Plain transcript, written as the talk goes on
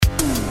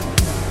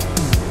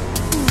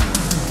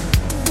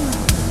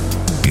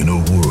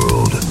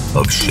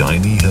of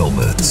shiny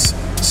helmets,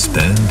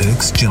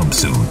 spandex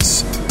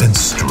jumpsuits, and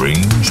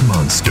strange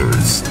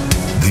monsters.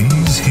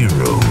 These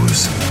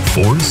heroes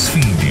force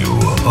feed you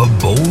a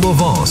bowl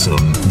of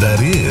awesome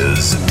that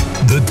is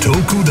the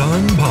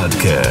Tokudan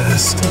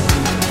Podcast.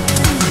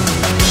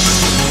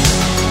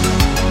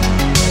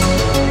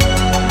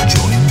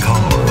 Join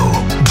Carl,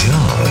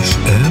 Josh,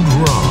 and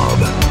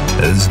Rob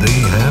as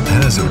they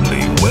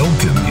haphazardly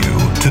welcome you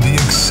to the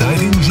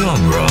exciting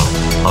genre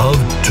of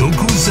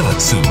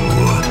Tokusatsu.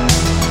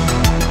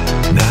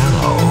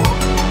 Now,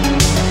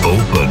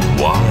 open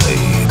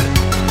wide.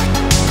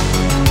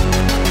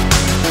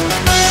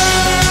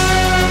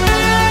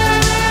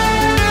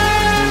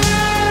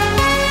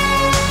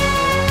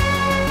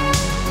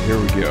 Here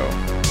we go.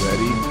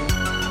 Ready?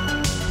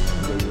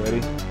 Everybody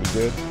ready? We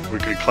good? We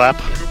could clap.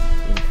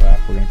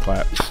 We're gonna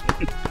clap.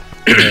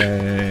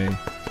 Yay.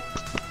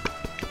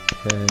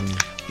 Hey.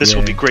 This Yay.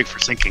 will be great for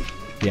syncing.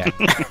 Yeah.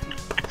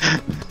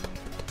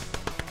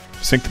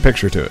 Sync the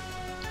picture to it.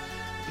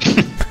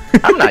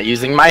 I'm not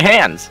using my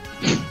hands.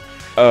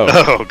 Oh.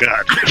 Oh,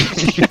 God.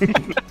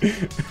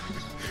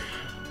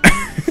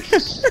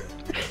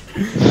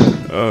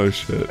 Oh,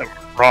 shit.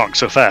 Wrong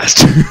so fast.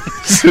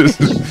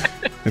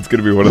 It's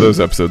gonna be one of those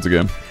episodes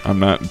again. I'm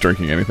not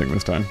drinking anything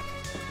this time.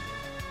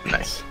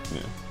 Nice.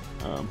 Yeah.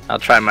 I'll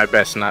try my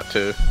best not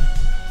to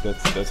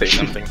That's say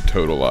something.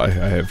 Total lie.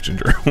 I have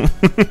ginger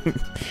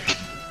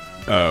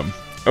ale.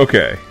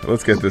 Okay,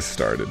 let's get this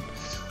started.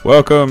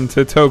 Welcome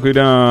to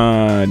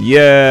Tokudan!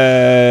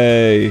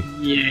 Yay! Yay.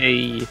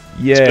 Yay!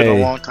 It's been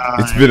a long time.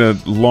 It's been a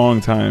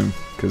long time,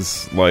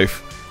 because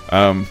life.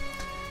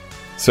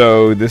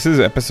 So this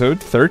is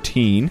episode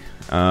 13.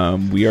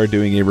 We are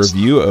doing a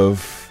review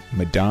of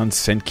Madan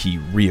Senki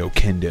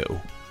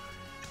Ryokendo.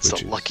 It's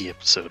a lucky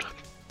episode.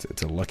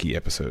 It's a lucky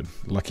episode.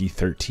 Lucky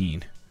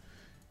 13.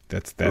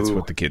 That's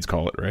what the kids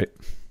call it, right?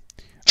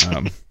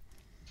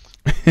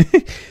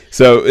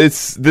 So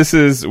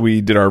we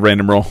did our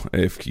random roll.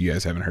 If you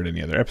guys haven't heard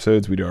any other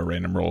episodes, we do our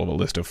random roll of a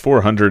list of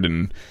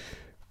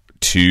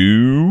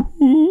 402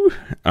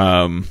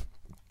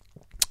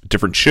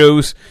 different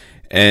shows,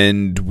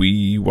 and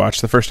we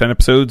watch the first 10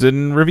 episodes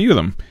and review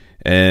them.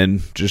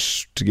 And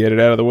just to get it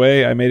out of the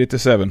way, I made it to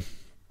 7.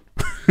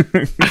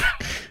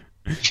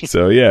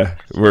 So yeah,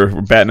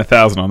 we're batting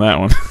 1,000 on that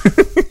one.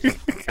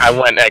 I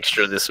went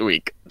extra this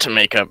week to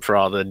make up for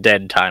all the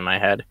dead time I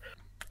had.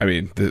 I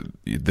mean,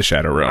 the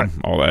Shadow Realm,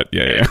 all that.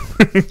 Yeah.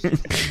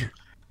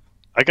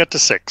 I got to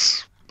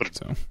 6, but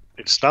So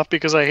it's not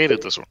because I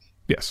hated this one.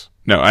 yes,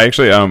 no, I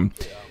actually,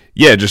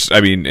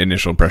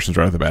 initial impressions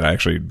right off the bat. I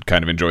actually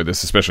kind of enjoyed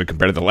this, especially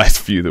compared to the last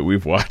few that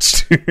we've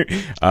watched.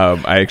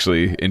 I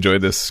actually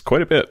enjoyed this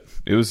quite a bit.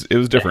 It was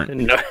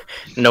different.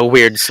 No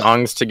weird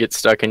songs to get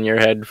stuck in your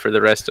head for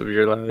the rest of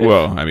your life.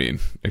 Well, I mean,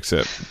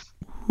 except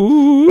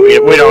we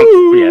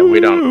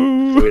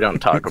don't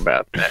talk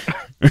about that.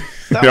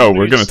 No,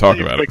 we're going to talk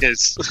about it. It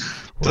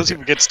doesn't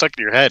even get stuck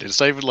in your head. It's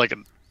not even like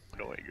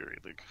annoying or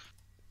anything.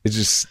 It's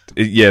just,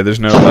 there's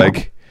no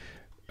like.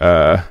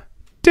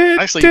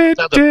 Actually,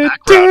 the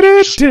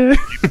background.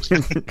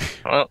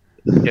 Well,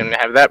 gonna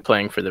have that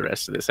playing for the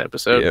rest of this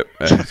episode. Yep,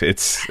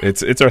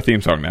 it's our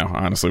theme song now.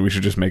 Honestly, we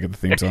should just make it the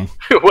theme song.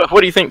 What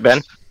do you think,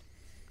 Ben?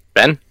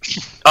 Ben?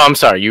 Oh, I'm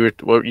sorry.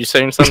 Were you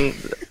saying something?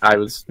 I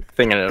was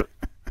thinking of.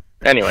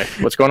 Anyway,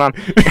 what's going on?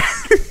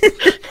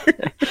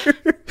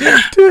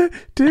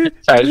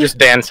 I was just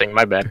dancing.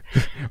 My bad.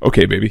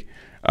 Okay, baby.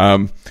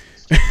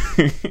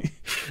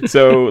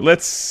 So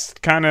let's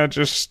kind of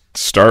just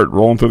start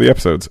rolling through the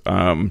episodes.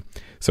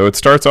 So it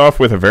starts off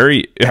with I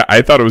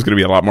thought it was going to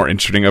be a lot more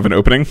interesting of an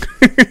opening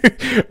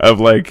of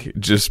like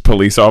just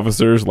police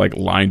officers like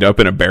lined up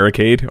in a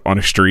barricade on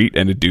a street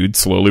and a dude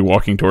slowly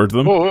walking towards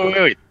them.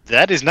 Wait.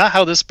 That is not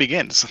how this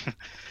begins.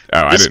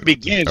 Oh, this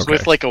begins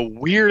with like a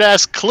weird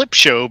ass clip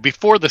show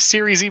before the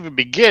series even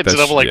begins. And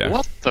I'm like,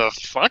 what the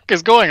fuck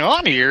is going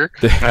on here?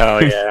 Oh,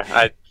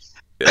 yeah.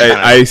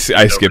 I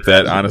skipped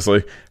that,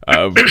 honestly,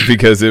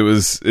 because we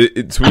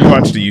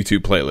watched a YouTube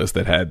playlist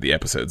that had the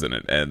episodes in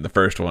it, and the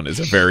first one is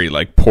a very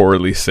like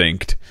poorly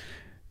synced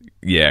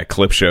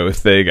clip show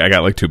thing. I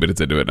got like 2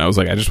 minutes into it, and I was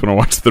like, I just want to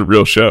watch the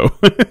real show.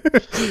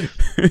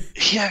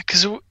 Yeah,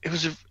 because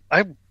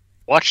I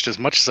watched as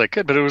much as I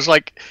could, but it was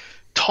like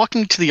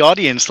talking to the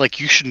audience like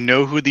you should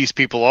know who these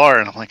people are,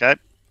 and I'm like, I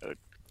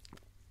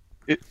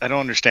don't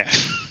understand.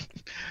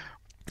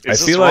 I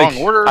feel like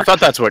wrong order? I thought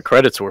that's what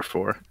credits were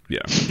for.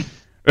 Yeah.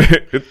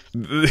 It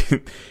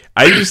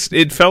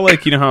felt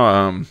like, you know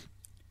how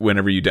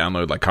whenever you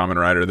download like Kamen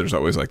Rider, there's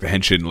always like the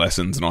henshin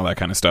lessons and all that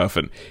kind of stuff,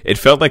 and it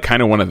felt like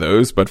kind of one of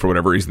those, but for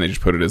whatever reason they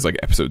just put it as like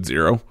episode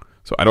 0.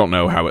 So I don't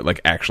know how it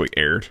like actually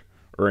aired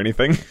or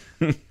anything.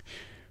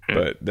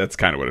 But that's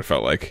kind of what it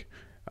felt like.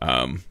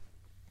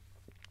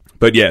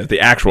 But yeah, the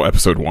actual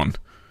episode 1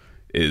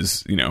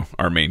 is,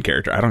 our main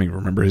character. I don't even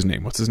remember his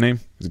name. What's his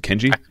name? Is it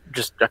Kenji?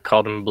 I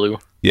called him Blue.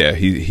 Yeah,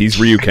 he's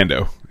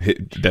Ryukendo.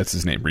 That's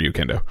his name,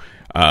 Ryukendo.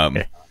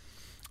 Okay.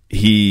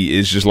 He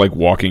is just like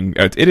walking.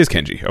 It is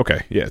Kenji.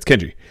 Okay, yeah, it's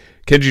Kenji.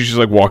 Kenji's just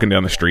like walking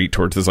down the street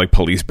towards this like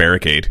police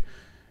barricade,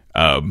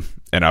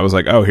 And I was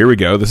like, oh, here we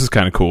go. This is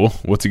kind of cool.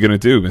 What's he going to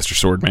do, Mr.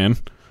 Swordman?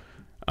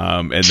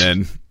 And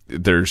then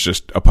there's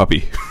just a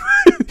puppy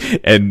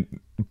and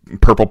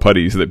purple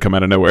putties that come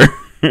out of nowhere.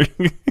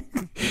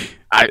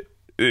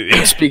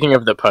 Speaking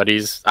of the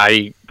putties,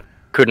 I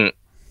couldn't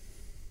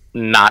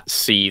not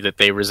see that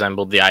they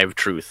resembled the Eye of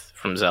Truth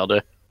from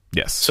Zelda.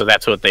 Yes. So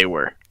that's what they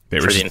were They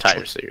for were the just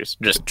entire series.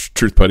 Just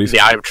truth putties. the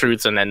Eye of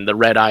Truth, and then the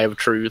red Eye of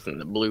Truth,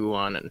 and the blue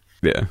one, and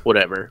Yeah.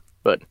 whatever.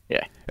 But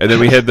yeah, And then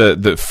we had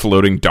the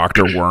floating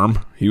Dr.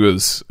 Worm. He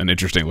was an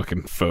interesting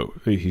looking foe.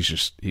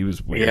 He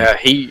was weird. yeah,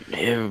 he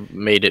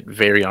made it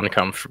very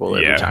uncomfortable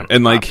every time.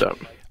 And he like,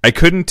 popped up. I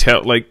couldn't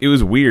tell. Like, it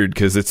was weird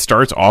because it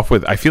starts off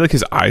with, I feel like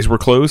his eyes were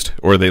closed,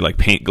 or they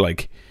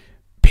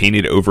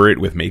painted over it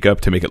with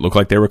makeup to make it look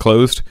like they were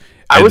closed.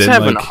 I And was then,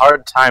 having like, a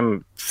hard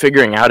time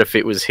figuring out if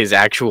it was his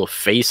actual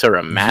face or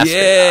a mask. or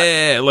not.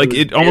 Yeah, like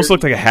it almost very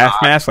looked like a half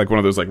odd. mask, like one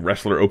of those like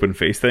wrestler open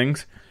face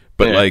things.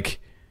 But Yeah. like,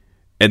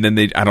 and then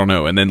I don't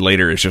know. And then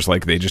later it's just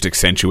like they just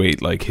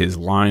accentuate like his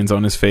lines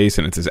on his face,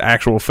 and it's his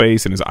actual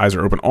face, and his eyes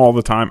are open all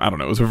the time. I don't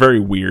know. It was a very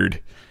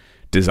weird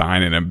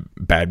design and a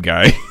bad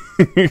guy.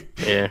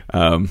 Yeah.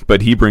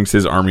 But he brings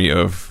his army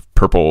of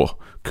purple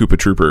Koopa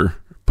Trooper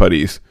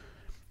putties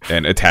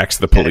and attacks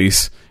the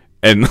police.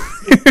 And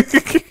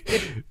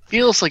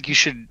Feels like you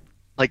should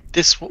like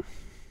this.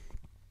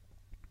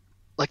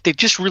 Like they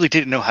just really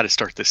didn't know how to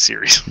start this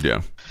series.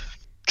 yeah,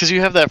 Because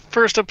you have that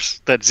first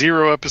that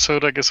 0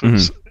 episode, I guess,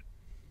 was,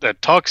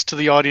 that talks to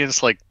the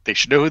audience like they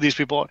should know who these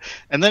people are,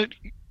 and then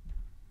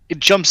it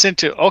jumps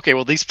into, okay,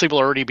 well, these people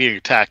are already being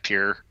attacked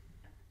here.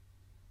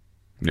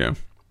 yeah.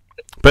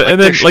 But Like,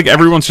 and then there like should-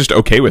 everyone's just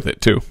okay with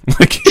it too.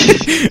 Like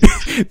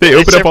they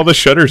open up all the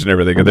shutters and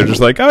everything, and they're just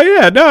like, "Oh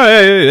yeah, no,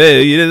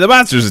 the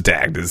monster's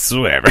attacked." It's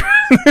whatever.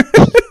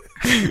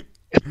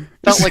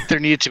 Felt like there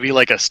needed to be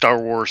like a Star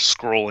Wars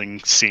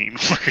scrolling scene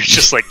where it's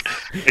just like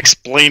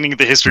explaining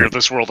the history of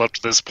this world up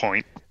to this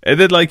point. And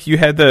then like you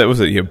had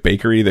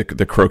bakery,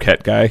 the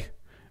croquette guy,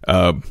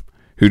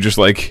 who just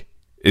like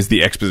is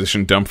the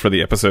exposition dump for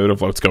the episode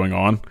of what's going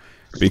on,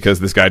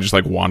 because this guy just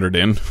like wandered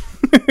in.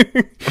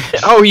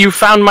 Oh, you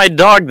found my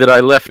dog that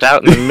I left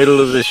out in the middle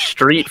of the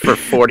street for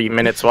 40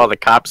 minutes while the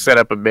cops set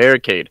up a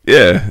barricade.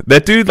 Yeah,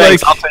 that dude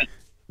Thanks, I'll like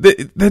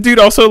take- that dude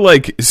also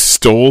like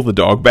stole the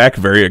dog back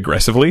very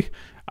aggressively.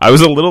 I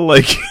was a little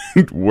like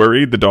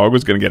worried the dog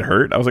was going to get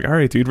hurt. I was like, all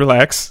right, dude,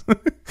 relax.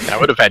 I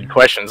would have had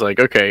questions like,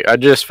 okay, I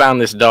just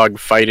found this dog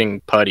fighting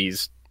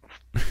putties.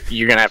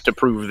 You're going to have to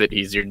prove that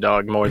he's your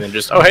dog more than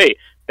just, oh, hey,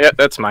 yeah,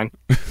 that's mine.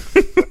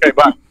 Okay,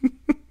 bye.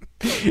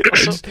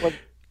 Also, like,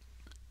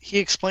 he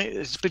explained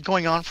it's been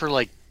going on for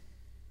like,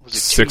 was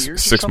it 2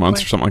 years? 6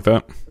 months or something like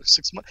that.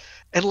 6 months,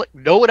 and like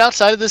no one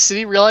outside of the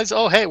city realized,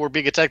 oh hey, we're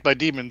being attacked by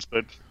demons.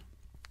 But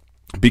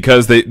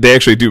Because they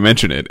actually do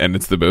mention it, and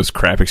it's the most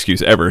crap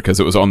excuse ever, because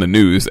it was on the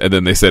news, and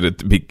then they said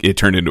it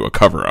turned into a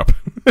cover-up.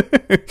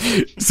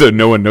 So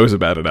no one knows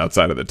about it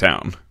outside of the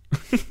town.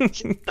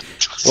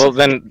 Well,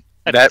 then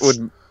that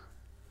would...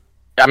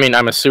 I mean,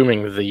 I'm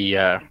assuming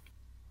the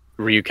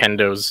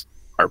Ryukendos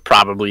are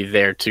probably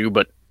there too,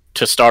 but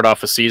to start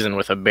off a season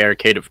with a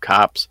barricade of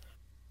cops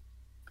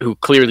who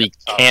clearly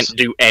can't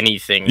do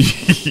anything,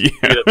 Yeah.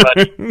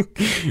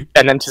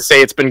 and then to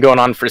say it's been going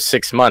on for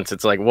 6 months,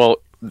 it's like, well,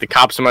 the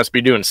cops must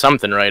be doing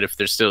something right if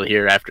they're still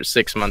here after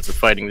 6 months of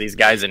fighting these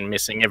guys and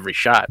missing every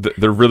shot.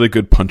 They're really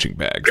good punching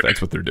bags.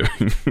 That's what they're doing.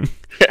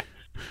 they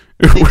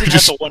We're did have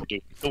just- the one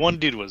dude. The one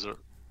dude was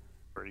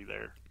already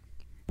there.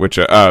 which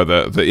yeah,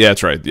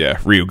 that's right. Yeah,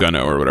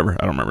 Ryuguno or whatever.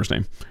 I don't remember his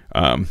name.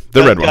 The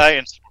red one. Guy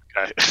and Sword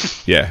guy.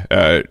 Yeah,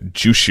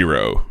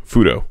 Jushiro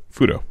Fudo.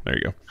 There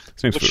you go.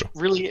 His name's Which Fudo.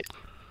 really,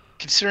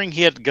 considering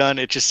he had a gun,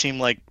 it just seemed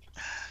like,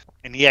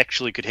 and he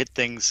actually could hit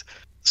things.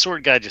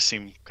 Sword guy just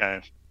seemed kind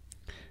of.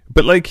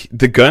 But like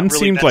the gun Not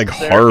really seemed like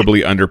necessary.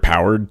 horribly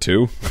underpowered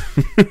too.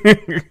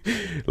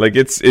 Like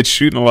it's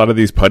shooting a lot of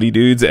these putty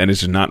dudes, and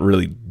it's just not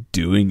really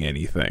doing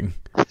anything.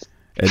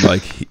 And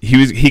like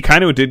he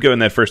kind of did go in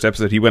that first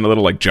episode. He went a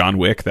little like John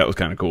Wick. That was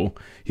kind of cool.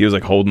 He was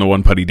like holding the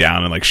one putty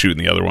down and like shooting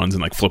the other ones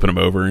and like flipping them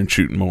over and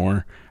shooting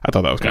more. I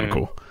thought that was kind of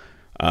cool.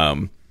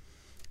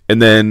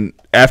 And then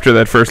after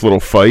that first little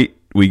fight,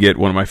 we get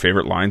one of my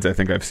favorite lines I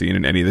think I've seen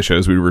in any of the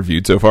shows we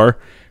reviewed so far,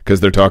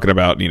 because they're talking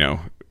about,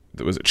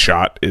 was it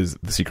SHOT is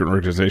the secret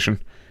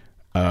organization.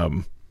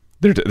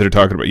 They're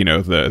talking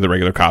about, the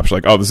regular cops are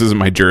like, oh, this isn't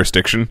my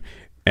jurisdiction.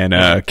 And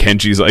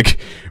Kenji's like,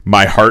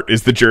 my heart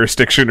is the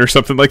jurisdiction or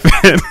something like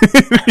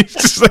that. He's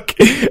just like,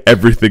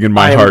 everything in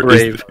my I am heart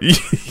brave.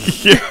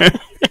 is... Yeah.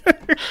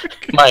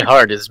 My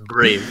heart is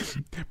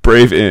brave.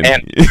 Brave in.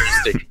 And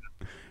jurisdiction.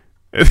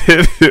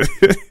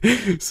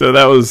 So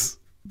that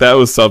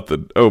was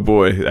something. Oh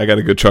boy, I got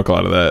a good chuckle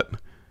out of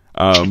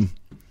that.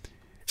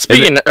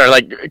 Speaking, or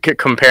like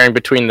comparing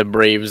between the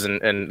Braves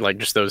and like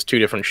just those two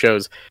different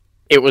shows,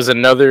 it was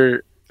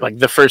another, like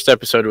the first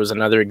episode was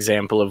another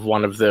example of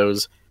one of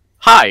those,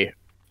 hi,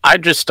 I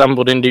just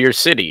stumbled into your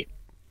city.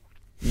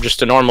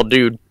 Just a normal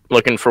dude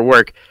looking for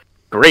work.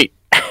 Great.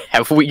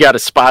 Have we got a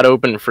spot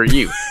open for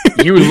you?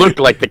 You look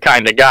like the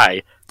kind of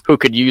guy who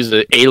could use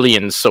an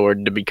alien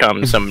sword to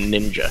become some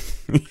ninja.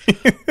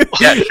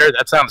 Yeah, sure,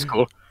 that sounds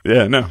cool.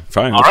 Yeah, no,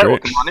 fine. All right, well,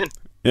 come on in.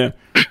 Yeah.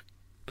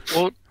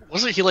 Well,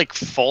 wasn't he like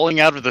falling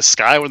out of the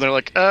sky when they're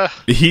like,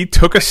 He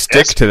took a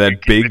stick to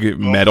that big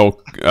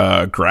metal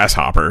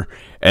grasshopper,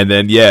 and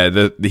then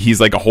he's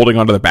like holding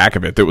onto the back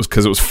of it. That was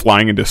because it was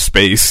flying into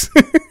space,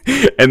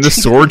 and the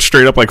sword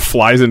straight up like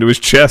flies into his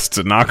chest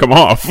to knock him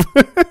off.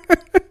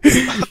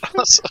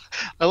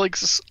 I like.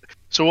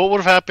 So what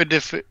would have happened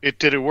if it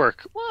didn't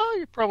work? Well,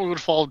 you probably would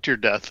have fallen to your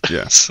death.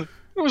 Yeah.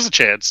 There was a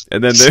chance.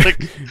 And then, It's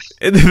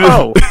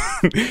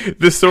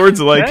the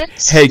sword's like,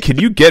 hey, can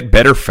you get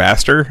better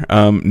faster?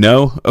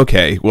 No?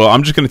 Okay. Well,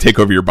 I'm just going to take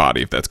over your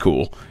body if that's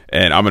cool.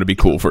 And I'm going to be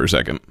cool for a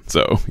second.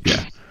 So,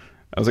 yeah.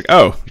 I was like,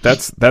 oh,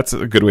 that's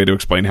a good way to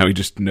explain how he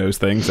just knows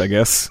things, I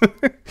guess.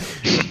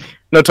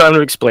 No time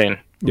to explain.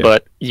 Yeah.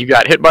 But you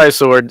got hit by a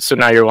sword, so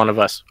now you're one of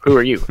us. Who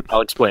are you?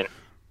 I'll explain.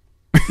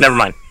 Never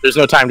mind. There's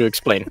no time to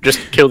explain.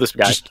 Just kill this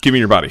guy. Just give me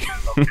your body.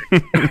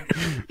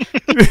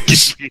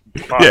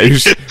 Yeah, you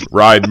just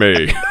ride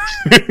me.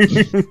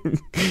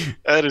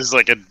 That is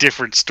like a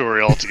different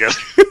story altogether.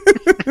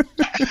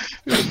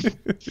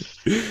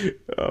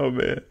 Oh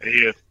man,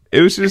 yeah.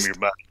 It was just,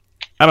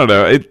 I don't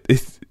know.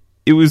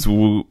 It was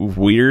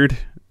weird.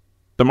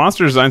 The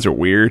monster designs are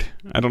weird.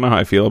 I don't know how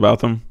I feel about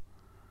them.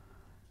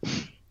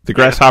 The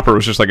grasshopper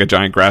was just like a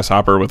giant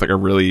grasshopper with like a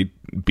really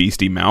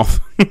beastie mouth.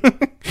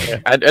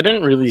 I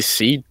didn't really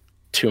see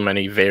too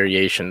many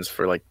variations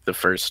for like the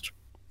first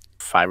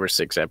 5 or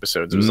 6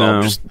 episodes. It was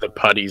all just the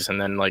putties and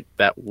then like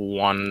that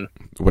one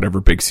whatever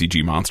big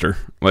CG monster.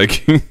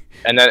 Like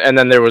and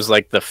then there was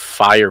like the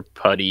fire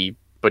putty,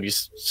 but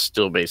he's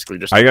still basically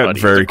just I got putty.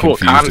 very cool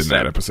confused concept, in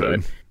that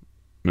episode.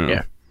 But,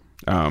 yeah.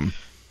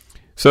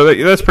 So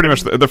that's pretty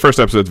much the first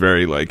episode's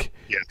very like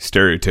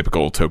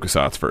stereotypical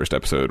Tokusatsu first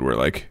episode where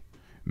like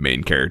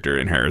main character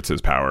inherits his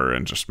power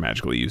and just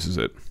magically uses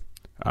it.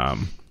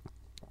 And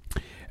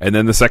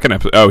then the second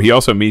episode, he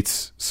also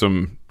meets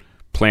some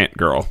plant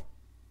girl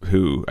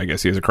who I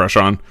guess he has a crush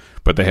on,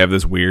 but they have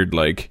this weird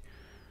like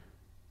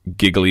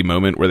giggly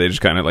moment where they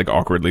just kind of like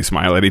awkwardly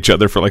smile at each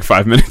other for like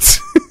 5 minutes.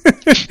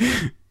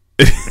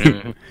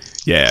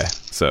 Yeah,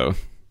 so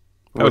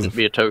wouldn't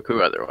be a Toku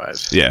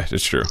otherwise. Yeah,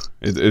 it's true.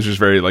 It's just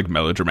very like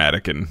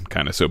melodramatic and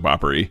kind of soap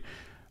opera-y.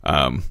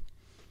 And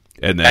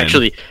then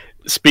actually,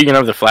 speaking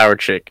of the flower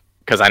chick,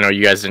 because I know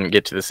you guys didn't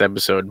get to this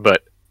episode,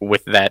 but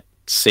with that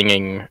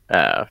singing,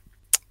 the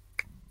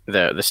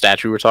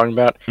statue we're talking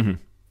about,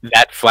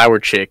 that flower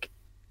chick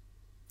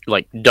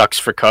like ducks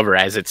for cover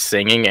as it's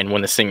singing, and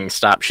when the singing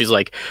stops, she's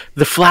like,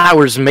 "The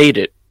flowers made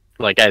it,"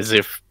 like as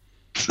if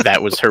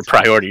that was her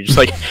priority. Just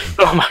like,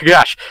 oh my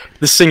gosh,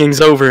 the singing's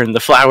over and the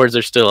flowers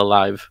are still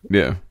alive.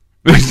 Yeah.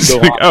 Like,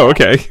 oh,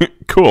 okay,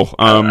 cool.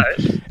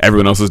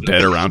 Everyone else is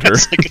dead around her.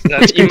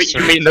 You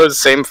mean those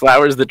same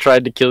flowers that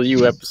tried to kill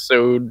you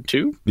episode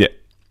 2? Yeah,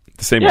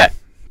 the same one.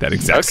 That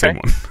exact same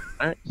one.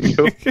 All right,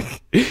 cool.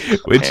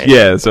 Which,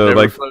 so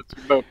like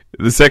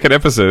the second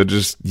episode,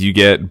 just you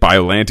get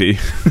Biollante.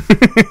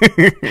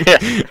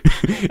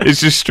 It's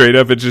just straight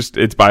up.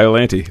 It's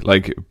Biollante,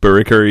 like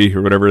Burikuri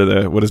or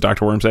whatever. What does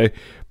Dr. Worm say?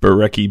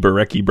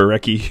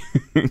 Bureki.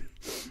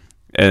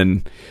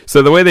 And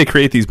so the way they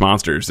create these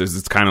monsters is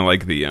it's kind of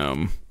like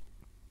the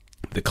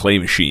clay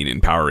machine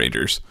in Power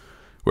Rangers,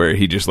 where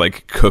he just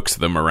like cooks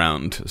them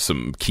around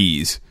some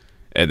keys,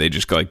 and they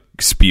just like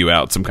spew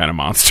out some kind of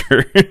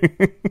monster.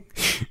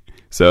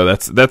 So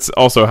that's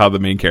also how the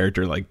main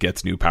character like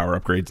gets new power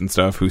upgrades and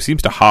stuff. Who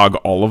seems to hog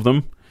all of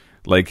them.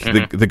 Like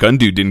the gun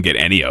dude didn't get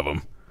any of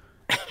them.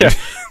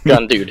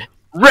 Gun dude,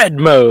 red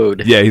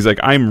mode. Yeah, he's like,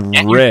 I'm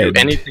Can't red. You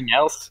do anything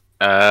else?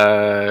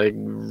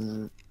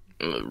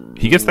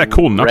 He gets that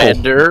cool knuckle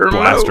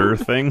blaster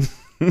thing.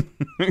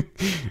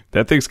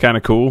 That thing's kind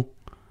of cool.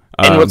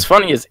 And what's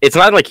funny is it's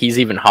not like he's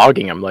even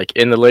hogging them. Like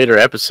in the later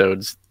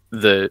episodes,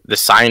 the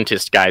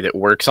scientist guy that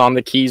works on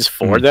the keys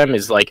for them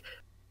is like,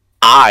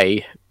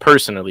 I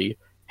personally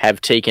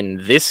have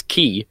taken this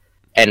key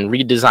and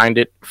redesigned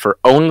it for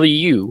only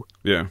you.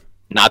 Yeah.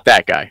 Not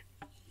that guy.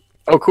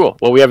 Oh, cool.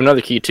 Well, we have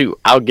another key too.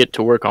 I'll get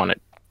to work on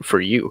it for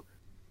you.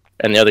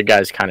 And the other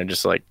guy's kind of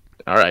just like,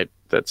 all right,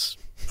 that's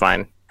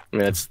fine. I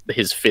mean, that's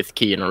his 5th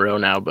key in a row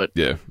now, but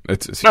yeah,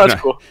 it's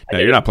cool. No,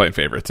 you're not playing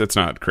favorites. It's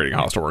not creating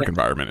a hostile work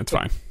environment. It's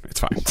fine.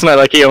 It's not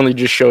like he only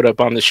just showed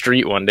up on the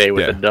street one day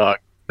with a dog.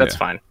 That's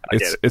fine. I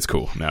get it. It's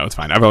cool. No, it's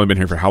fine. I've only been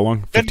here for how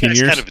long? 15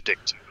 years? Kind of a dick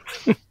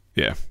too.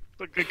 Yeah.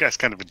 But good guy's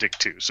kind of a dick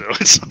too, so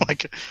it's not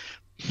like...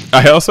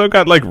 I also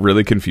got like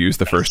really confused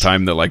the first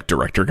time the like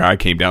director guy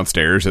came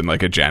downstairs in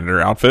like a janitor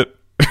outfit.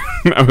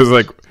 I was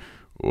like,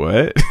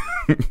 what?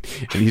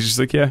 And he's just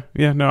like, yeah,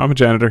 no, I'm a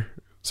janitor.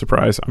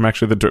 Surprise, I'm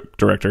actually the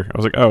director. I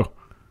was like, oh,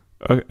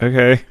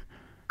 okay.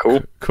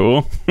 Cool.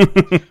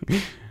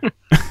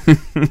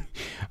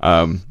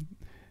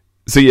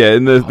 So yeah,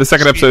 in the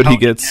second episode he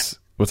gets...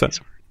 What's that?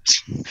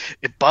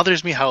 It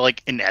bothers me how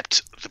like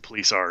inept the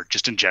police are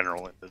just in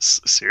general in this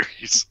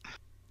series.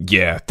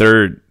 Yeah,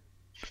 they're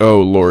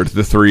Oh Lord,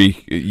 the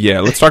three. Yeah,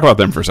 let's talk about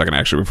them for a second,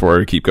 actually, before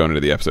we keep going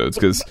into the episodes,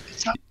 because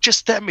it's not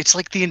just them; it's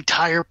like the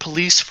entire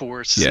police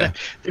force. Yeah.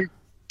 They're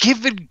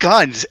given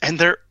guns, and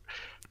they're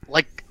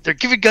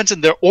given guns,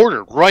 and their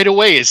order right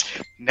away is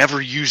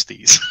never use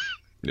these.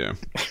 Yeah,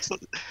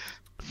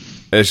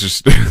 it's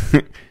just,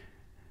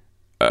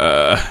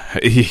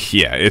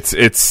 yeah,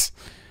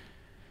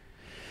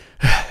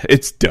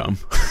 it's dumb.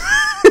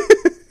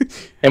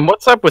 And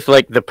what's up with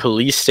like the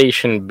police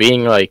station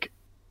being like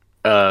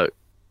a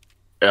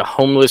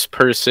homeless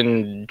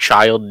person,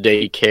 child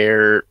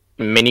daycare,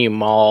 mini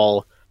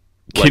mall?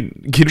 Can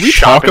we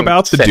talk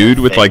about the dude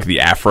with like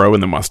the afro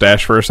and the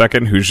mustache for a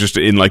second, who's just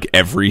in like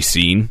every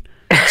scene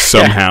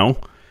somehow?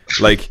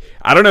 Like,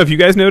 I don't know if you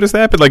guys noticed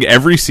that, but like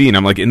every scene,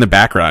 I'm like in the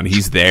background,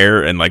 he's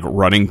there and like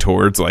running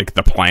towards like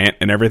the plant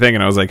and everything,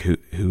 and I was like, who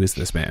is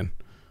this man?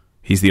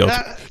 He's the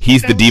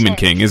he's the Demon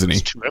King, isn't he?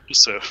 2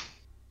 episodes.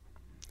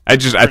 I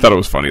thought it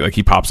was funny. Like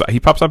he pops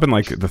up in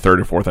like the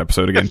 3rd or 4th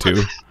episode again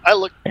too. I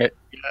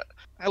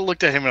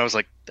looked at him and I was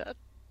like,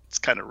 that's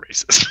kind of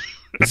racist.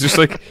 It's just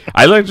like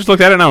just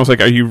looked at it and I was like,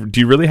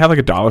 do you really have like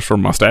a dollar store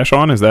mustache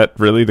on? Is that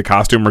really the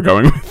costume we're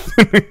going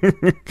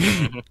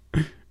with?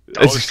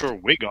 Dollar store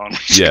wig on.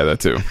 Yeah, that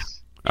too.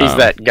 He's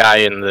that guy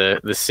in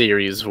the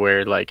series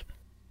where like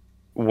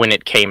when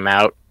it came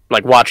out,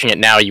 like watching it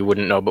now you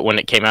wouldn't know, but when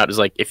it came out, it's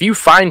like if you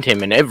find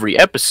him in every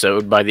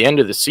episode by the end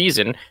of the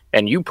season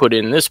and you put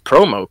in this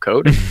promo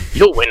code,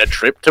 you'll win a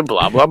trip to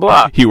blah blah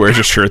blah. He wears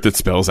a shirt that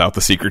spells out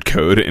the secret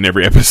code in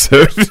every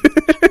episode.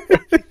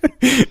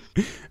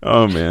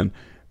 Oh man.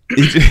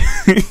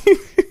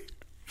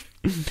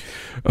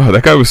 Oh,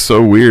 that guy was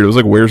so weird. It was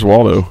like, Where's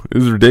Waldo? It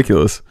was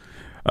ridiculous.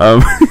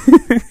 So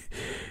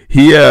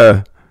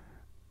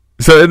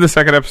in the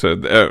second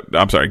episode,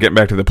 I'm sorry, getting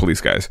back to the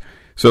police guys.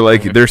 So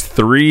like, there's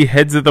 3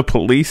 heads of the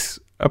police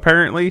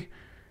apparently,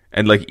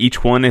 and like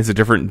each one is a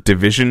different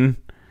division,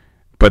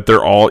 but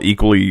they're all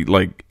equally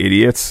like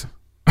idiots.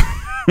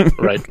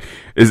 Right?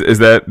 Is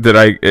that did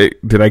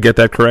I get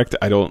that correct?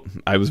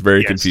 I was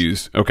very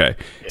confused. Okay,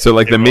 so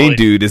like the main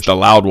dude is the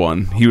loud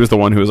one. He was the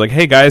one who was like,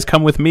 "Hey guys,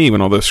 come with me,"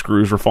 when all those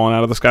screws were falling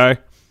out of the sky.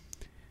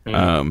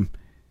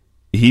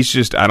 He's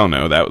just, I don't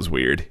know, that was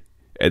weird.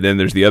 And then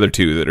there's the other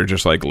 2 that are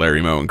just like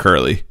Larry, Moe, and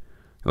Curly.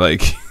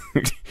 Like,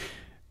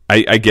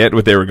 I get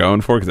what they were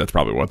going for, because that's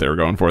probably what they were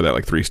going for, that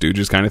like Three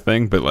Stooges kind of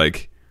thing. But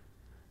like,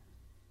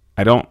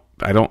 I don't.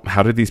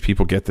 How did these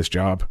people get this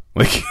job?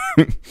 Like,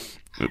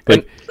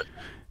 and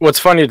what's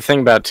funny to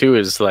think about too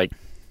is like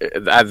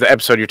the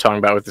episode you're talking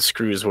about with the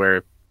screws,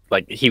 where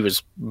like he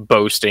was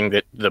boasting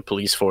that the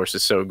police force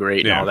is so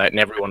great and all that, and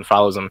everyone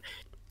follows him.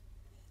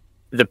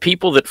 The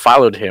people that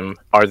followed him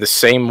are the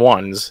same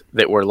ones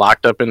that were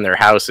locked up in their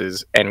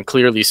houses and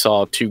clearly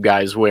saw 2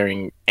 guys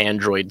wearing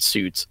android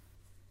suits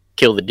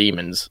kill the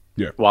demons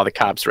while the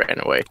cops ran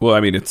away. Well, I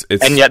mean, it's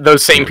and yet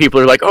those same people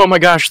are like, "Oh my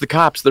gosh, the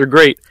cops, they're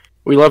great.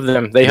 We love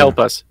them. They help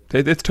us."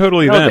 It's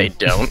totally no, them. They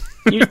don't.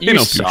 You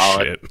don't saw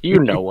it. You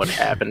know what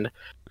happened.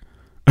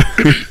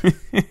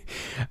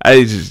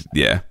 I just,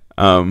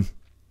 that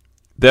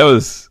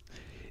was,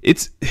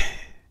 it's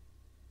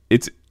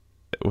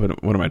what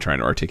am I trying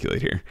to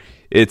articulate here?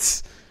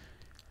 It's,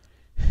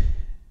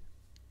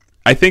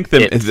 I think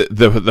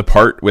the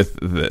part with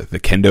the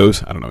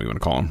kendos, I don't know what you want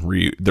to call them,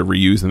 the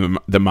Ryus and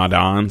the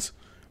Madans,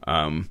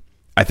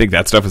 I think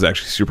that stuff is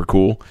actually super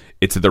cool.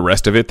 It's the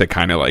rest of it that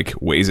kind of like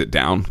weighs it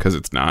down, because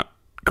it's not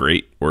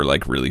great or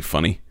like really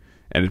funny,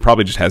 and it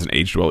probably just hasn't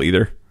aged well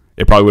either.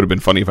 It probably would have been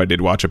funny if I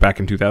did watch it back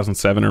in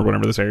 2007 or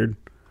whenever this aired.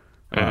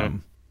 I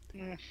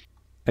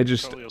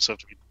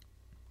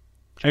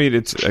mean,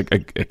 it's a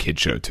kid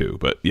show too,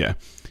 but yeah,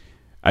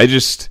 I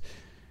just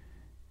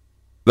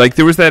like,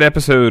 there was that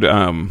episode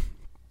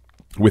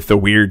with the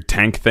weird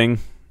tank thing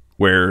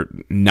where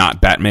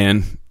not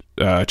Batman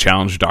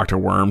challenged Dr.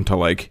 Worm to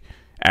like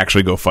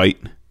actually go fight.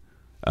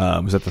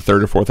 Was that the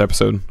 3rd or 4th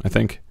episode? I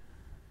think.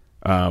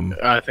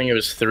 I think it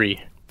was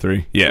 3.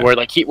 3, yeah. Where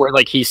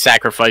he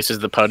sacrifices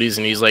the putties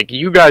and he's like,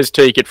 "You guys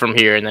take it from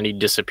here," and then he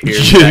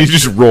disappears. Yeah, he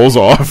just rolls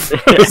off.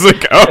 I was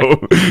like, "Oh,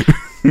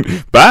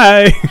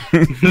 bye."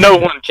 No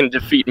one can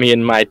defeat me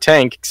in my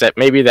tank except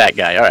maybe that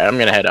guy. All right, I'm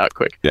gonna head out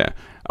quick. Yeah.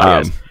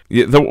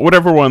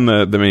 Whatever one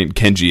the main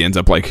Kenji ends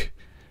up like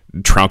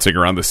trouncing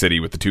around the city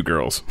with the 2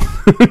 girls.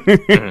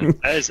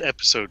 That is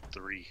episode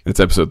 3.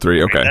 It's episode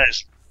 3. Okay. That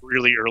is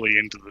really early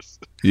into this.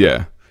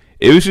 Yeah.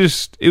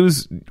 It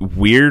was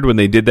weird when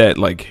they did that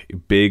like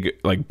big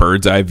like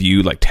bird's eye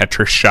view like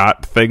Tetris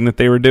shot thing that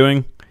they were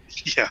doing.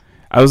 Yeah.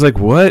 I was like,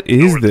 what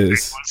is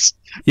this?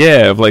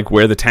 Yeah, of like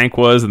where the tank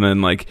was, and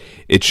then like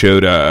it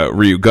showed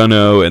Ryu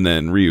Gunno, and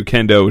then Ryu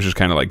Kendo was just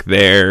kind of like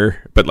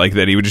there, but like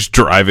then he would just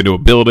drive into a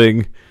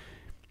building.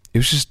 It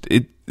was just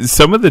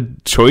some of the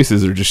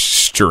choices are just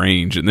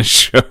strange in this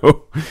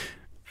show.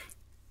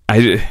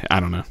 I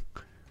don't know.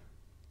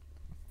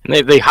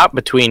 And they hop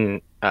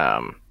between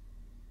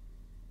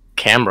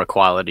camera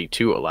quality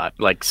too a lot.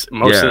 Like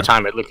most of the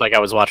time, it looked like I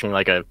was watching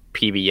like a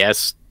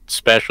PBS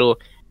special,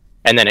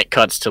 and then it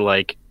cuts to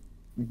like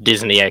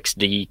Disney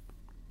XD,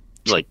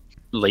 like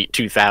late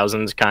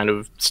 2000s kind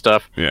of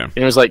stuff. Yeah. And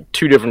it was like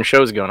two different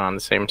shows going on at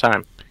the same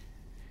time.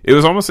 It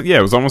was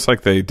almost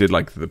like they did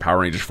like the Power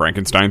Rangers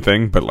Frankenstein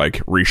thing, but like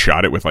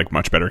reshot it with like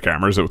much better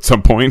cameras at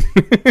some point.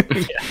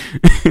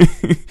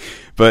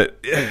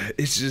 But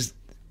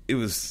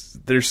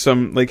there's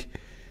some like,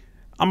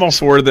 I'm all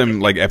for them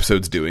like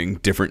episodes doing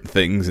different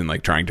things and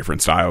like trying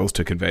different styles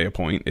to convey a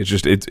point.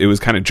 It was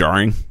kind of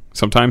jarring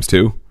sometimes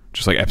too,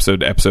 just like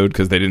episode to episode,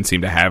 because they didn't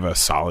seem to have a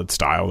solid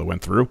style that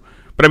went through.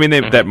 But I mean,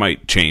 that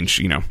might change.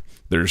 You know,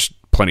 there's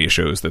plenty of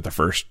shows that the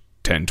first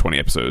 10, 20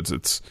 episodes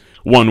it's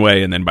one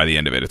way, and then by the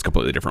end of it, it's a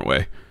completely different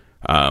way.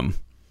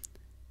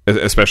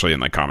 Especially in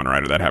like Kamen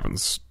Rider, that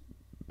happens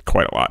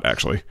quite a lot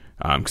actually,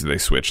 because they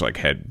switch like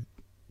head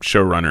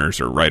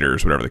showrunners or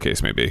writers, whatever the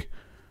case may be.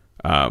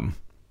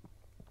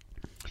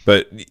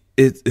 But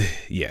I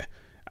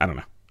don't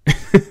know.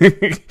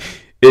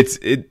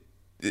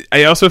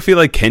 I also feel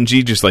like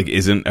Kenji just like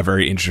isn't a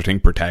very interesting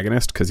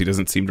protagonist because he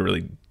doesn't seem to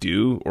really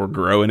do or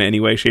grow in any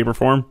way, shape, or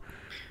form.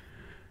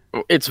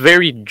 It's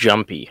very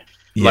jumpy.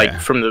 Yeah.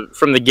 Like from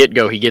the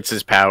get-go, he gets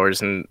his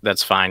powers, and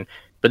that's fine.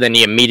 But then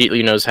he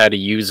immediately knows how to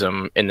use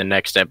them in the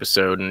next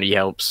episode, and he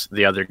helps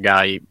the other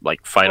guy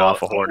like fight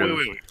off a horde of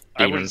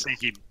demons.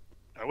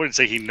 I wouldn't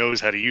say he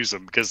knows how to use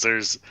them, because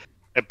there's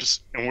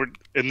and we're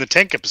in the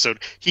tank episode.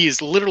 He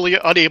is literally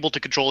unable to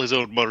control his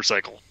own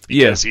motorcycle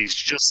because he's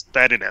just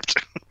that inept.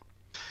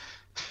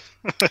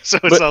 So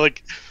it's not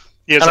like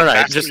he has a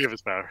mastery of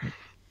his power.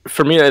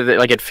 For me,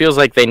 like, it feels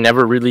like they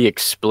never really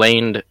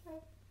explained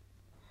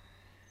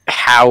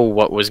how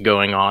what was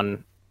going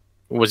on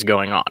was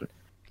going on.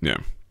 Yeah.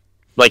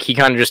 Like, he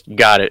kind of just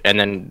got it, and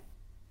then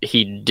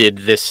he did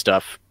this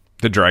stuff.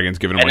 The dragon's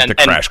giving him, like, the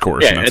crash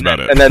course, and that's about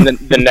it. And then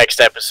the next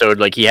episode,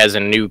 like, he has a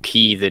new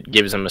key that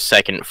gives him a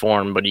second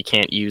form, but he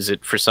can't use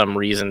it for some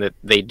reason that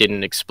they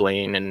didn't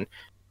explain, and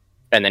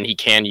then he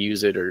can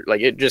use it, or,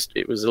 like, it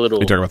was a little...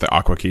 You talk about the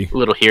Aqua Key? A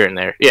little here and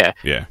there, yeah.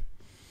 Yeah.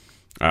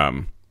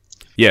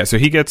 So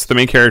he gets... The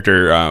main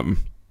character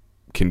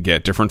can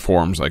get different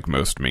forms, like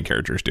most main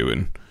characters do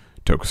in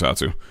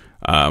Tokusatsu.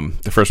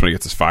 The first one he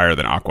gets is fire,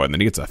 then aqua, and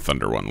then he gets a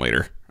thunder one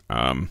later,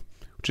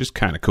 which is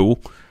kind of cool.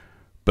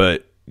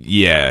 But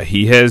yeah,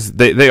 he has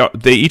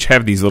they each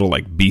have these little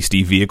like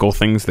beastie vehicle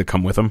things that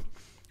come with them,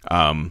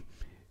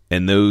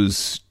 and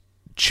those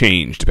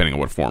change depending on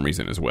what form he's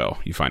in as well.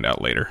 You find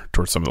out later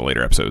towards some of the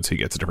later episodes he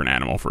gets a different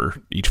animal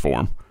for each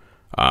form.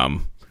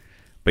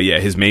 But yeah,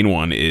 his main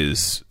one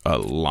is a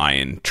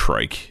lion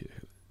trike.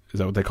 Is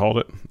that what they called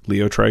it?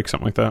 Leo trike,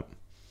 something like that.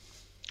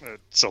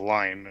 It's a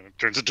lion and it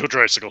turns into a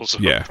tricycle, so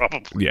yeah,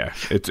 probably. Yeah,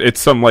 it's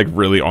some like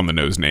really on the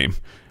nose name.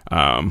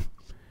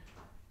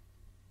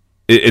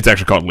 It's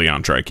actually called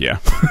Leon Trike. Yeah,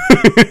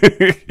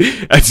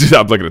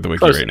 I'm looking at the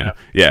wiki right now.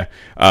 Yeah,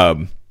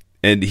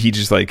 and he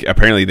just like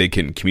apparently they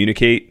can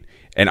communicate.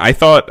 And I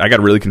thought I got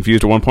really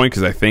confused at one point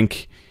because I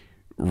think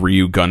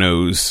Ryu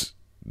Gunno's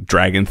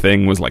dragon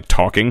thing was like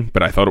talking,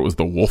 but I thought it was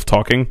the wolf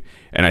talking,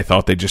 and I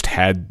thought they just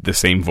had the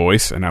same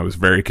voice, and I was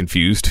very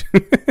confused.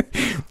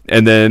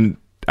 And then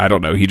I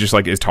don't know, he just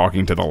like is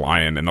talking to the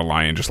lion, and the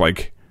lion just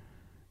like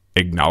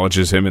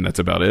acknowledges him, and that's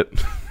about it.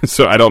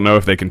 So I don't know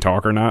if they can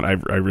talk or not. I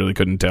really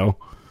couldn't tell.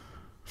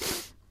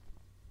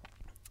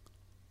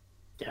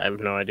 Yeah, I have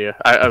no idea.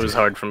 It was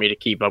hard for me to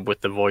keep up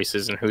with the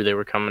voices and who they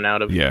were coming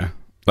out of. Yeah,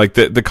 like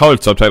the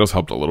colored subtitles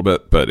helped a little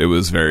bit, but it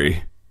was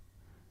very.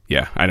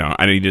 Yeah,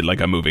 I needed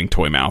like a moving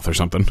toy mouth or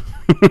something.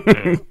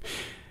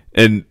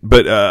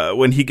 But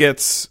when he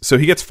gets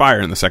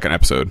fire in the second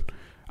episode.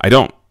 I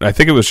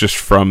think it was just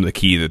from the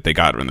key that they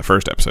got in the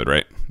first episode,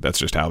 right? That's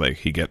just how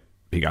he got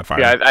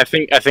fired. Yeah, I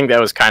think that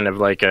was kind of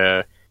like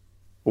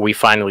we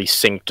finally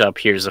synced up.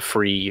 Here's a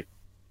free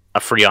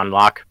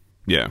unlock.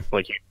 Yeah,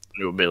 like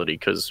new ability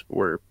because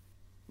we're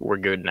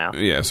good now.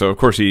 Yeah, so of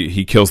course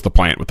he kills the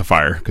plant with the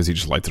fire because he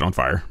just lights it on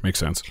fire. Makes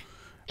sense.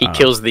 He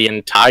kills the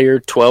entire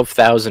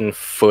 12,000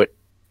 foot,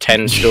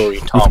 10-story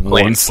tall plant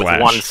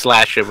with one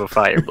slash of a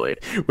fire blade,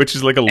 which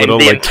is like a little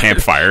like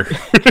campfire.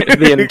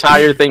 The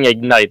entire thing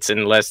ignites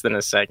in less than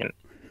a second.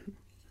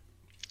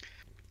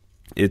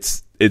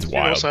 It's wild. You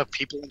also have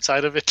people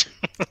inside of it.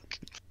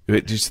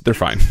 They're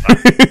fine.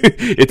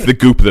 It's the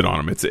goop that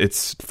on them.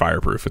 It's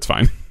fireproof. It's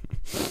fine.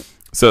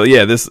 So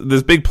yeah, this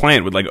big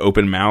plant with like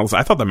open mouths.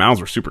 I thought the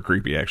mouths were super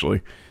creepy.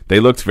 Actually, they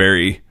looked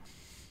very,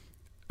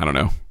 I don't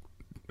know,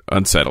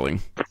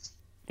 unsettling.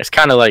 It's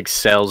kind of like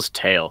Cell's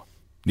tail.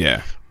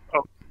 Yeah.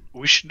 Oh,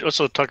 we should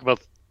also talk about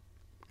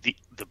the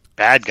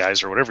bad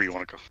guys or whatever you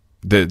want to call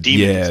the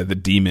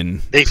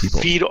demon. They people.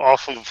 feed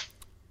off of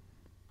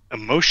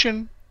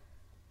emotion.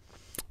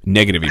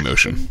 Negative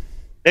emotion.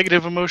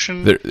 Negative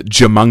emotion.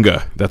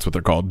 Jamunga. That's what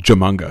they're called.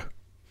 Jamunga.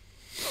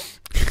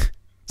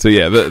 So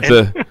yeah,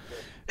 the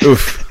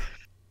oof.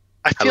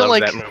 I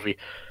love that movie.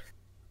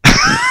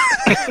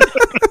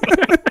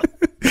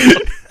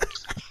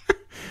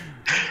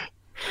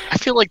 I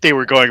feel like they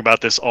were going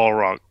about this all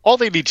wrong. All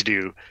they need to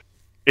do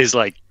is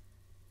like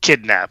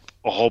kidnap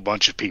a whole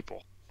bunch of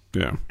people.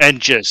 Yeah. And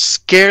just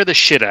scare the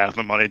shit out of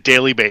them on a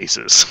daily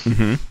basis.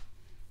 Mm-hmm.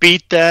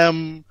 Beat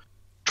them,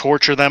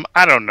 torture them.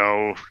 I don't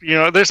know.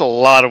 There's a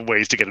lot of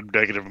ways to get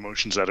negative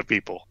emotions out of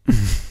people.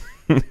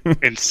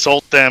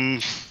 Insult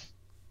them.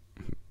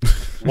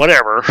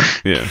 Whatever.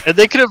 Yeah. And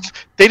they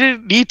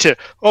didn't need to,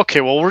 okay,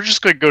 well, we're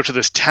just going to go to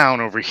this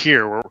town over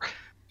here where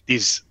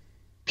these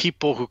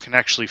people who can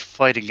actually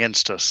fight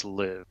against us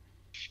live.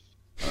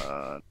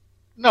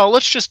 No,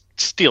 let's just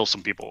steal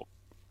some people.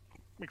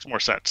 Makes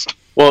more sense.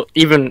 Well,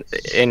 even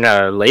in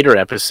a later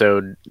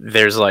episode,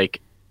 there's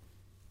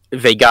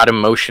they got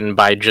emotion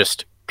by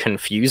just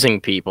confusing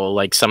people.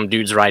 Like, some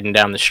dude's riding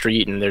down the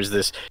street and there's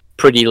this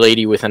pretty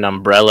lady with an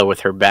umbrella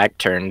with her back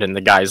turned, and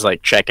the guy's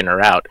checking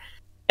her out.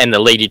 And the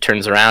lady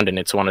turns around and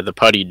it's one of the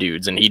putty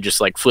dudes, and he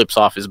just flips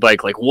off his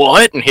bike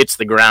what? And hits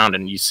the ground,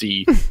 and you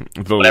see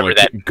whatever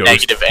that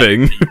ghost negative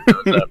thing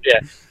goes up.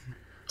 Yeah.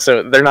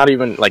 So they're not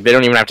even they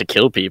don't even have to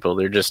kill people.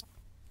 They're just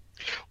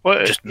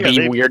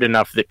weird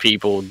enough that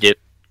people get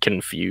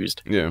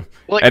confused. Yeah.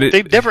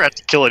 They never have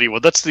to kill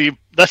anyone. That's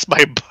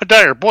my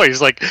dire point.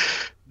 Is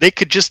they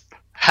could just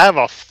have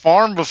a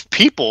farm of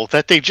people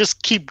that they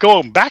just keep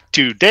going back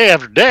to day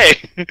after day.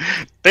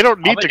 They don't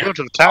need to go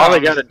to the town. All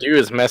they got to do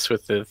is mess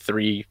with the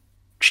 3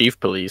 chief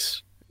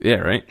police. Yeah,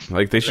 right.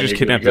 They should just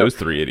kidnap those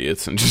 3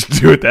 idiots and just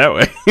do it that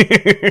way.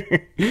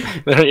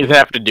 They don't even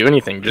have to do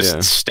anything.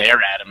 Just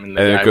stare at them. And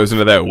it goes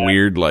into that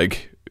weird,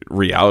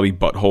 reality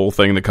butthole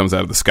thing that comes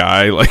out of the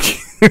sky.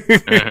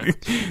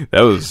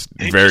 That was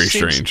very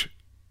strange.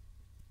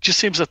 Just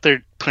seems that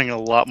they're putting a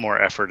lot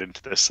more effort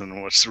into this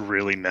than what's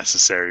really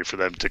necessary for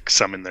them to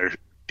summon their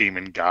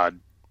demon god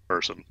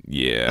person.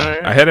 Yeah.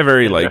 I had a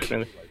very,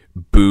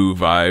 Boo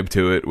vibe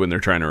to it when they're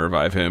trying to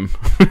revive him.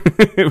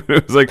 It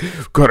was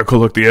gotta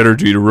collect the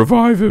energy to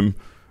revive him.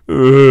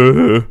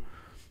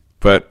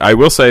 But I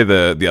will say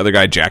the other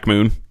guy, Jack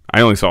Moon, I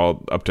only saw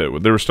up to,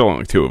 there were still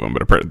only 2 of them,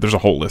 but there's a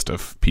whole list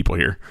of people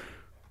here.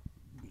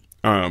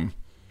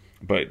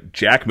 But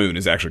Jack Moon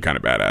is actually kind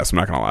of badass. I'm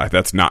not gonna lie.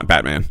 That's not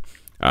Batman.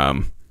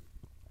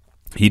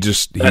 He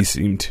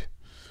seemed.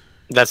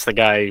 That's the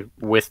guy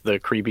with the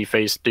creepy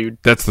face dude.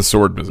 That's the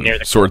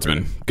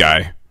swordsman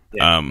guy.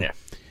 Yeah.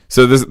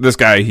 So this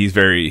guy, he's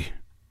very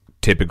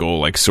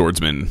typical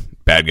swordsman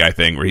bad guy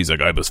thing, where he's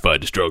I must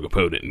find a strong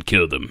opponent and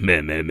kill them.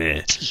 Meh, meh,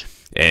 meh.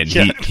 And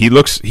he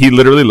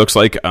literally looks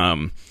like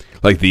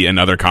the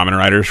Another Kamen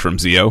Riders from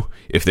Zeo.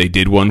 If they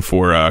did one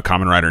for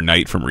Kamen Rider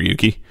Knight from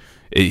Ryuki,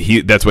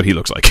 that's what he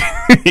looks like.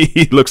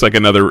 He looks like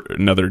another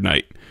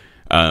knight.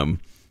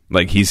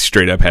 He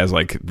straight up has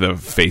the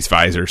face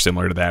visor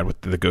similar to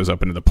that that goes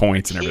up into the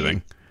points and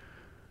everything.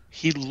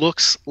 He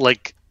looks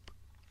like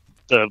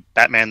the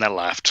Batman that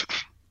laughed.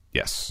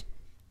 Yes,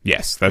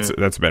 that's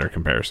a better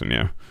comparison.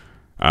 Yeah,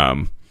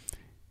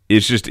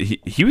 it's just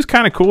he was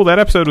kind of cool. That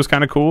episode was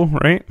kind of cool,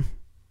 right?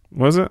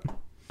 Was it?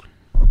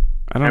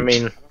 I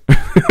mean,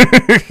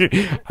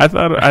 I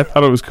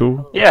thought it was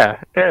cool.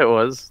 Yeah, it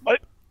was.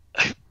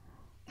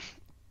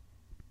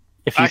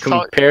 If you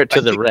compare it to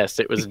the rest,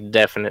 it was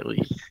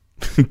definitely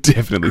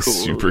cool,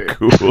 super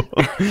cool.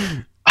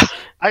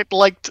 I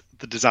liked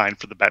the design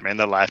for the Batman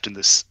that laughed in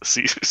this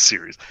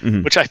series,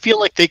 which I feel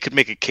like they could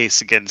make a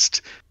case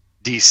against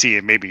DC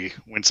and maybe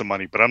win some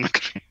money, but I'm not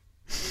going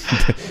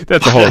to.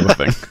 That's a whole other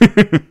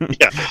thing.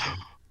 Yeah.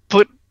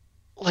 But,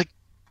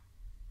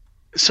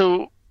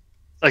 so,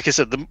 like I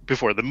said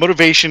before, the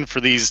motivation for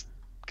these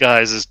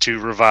guys is to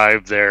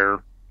revive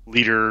their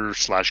leader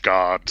 /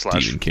 god /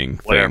 Demon King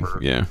whatever.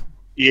 Thing. Yeah.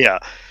 Yeah.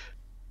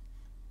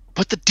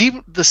 But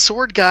the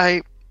sword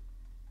guy,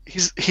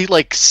 he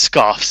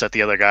scoffs at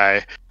the other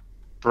guy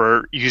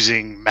for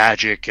using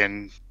magic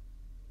and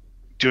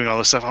doing all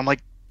this stuff. I'm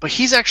but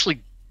he's actually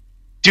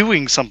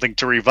doing something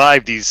to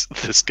revive this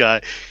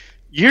guy.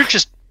 You're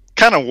just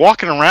kind of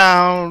walking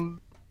around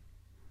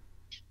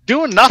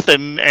doing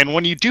nothing, and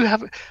when you do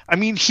have,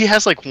 he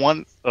has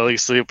one, at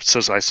least the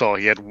episodes I saw,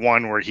 he had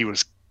one where he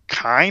was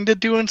kind of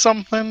doing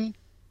something,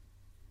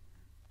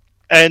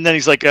 and then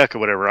he's okay,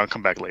 whatever, I'll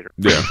come back later.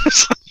 Yeah.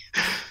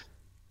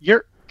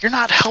 You're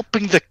not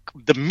helping the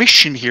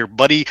mission here,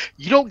 buddy.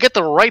 You don't get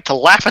the right to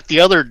laugh at the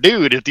other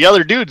dude if the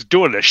other dude's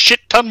doing a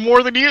shit ton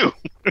more than you.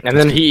 And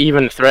then he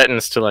even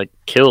threatens to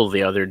kill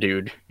the other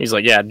dude. He's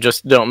yeah,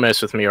 just don't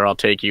mess with me or I'll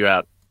take you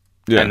out.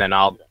 Yeah. And then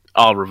I'll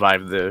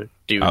revive the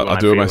dude. I'll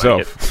do it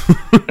myself.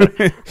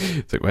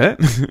 It's what?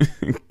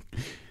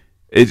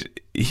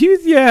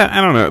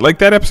 I don't know.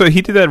 That episode,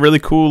 he did that really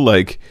cool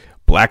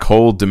black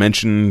hole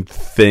dimension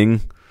thing.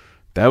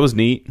 That was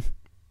neat.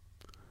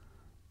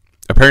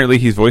 Apparently,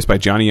 he's voiced by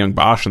Johnny Young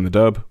Bosch in the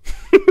dub.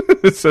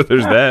 So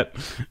there's that.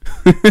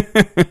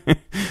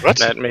 What?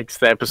 That makes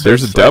the episode.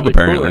 There's a dub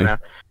apparently.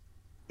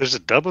 There's a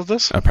dub of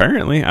this?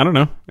 Apparently, I don't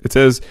know. It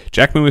says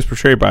Jack Moon was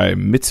portrayed by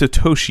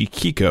Mitsutoshi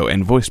Kiko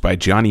and voiced by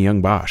Johnny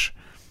Young Bosch.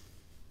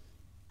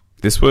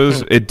 This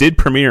was it did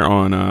premiere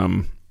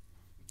on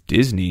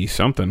Disney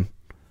something.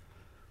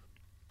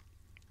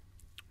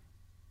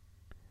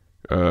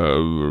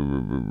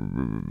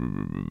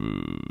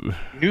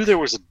 Knew there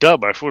was a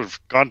dub. I would have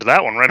gone to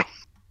that one right away.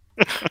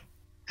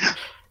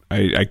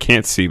 I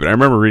can't see, but I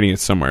remember reading it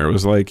somewhere. It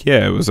was it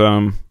was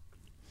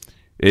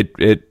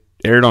it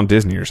aired on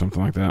Disney or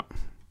something like that.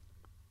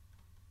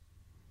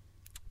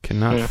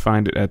 cannot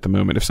find it at the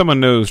moment. If someone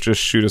knows,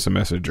 just shoot us a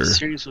message or The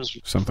series was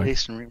something.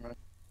 based in rerun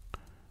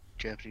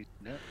Japanese.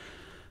 No.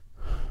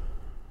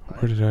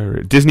 Where did I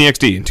read? Disney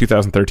XD in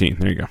 2013.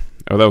 There you go.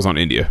 Oh, that was on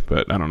India,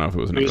 but I don't know if it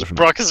was an It was English one.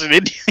 broadcast in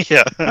India.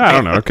 Yeah. I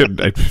don't know. It could.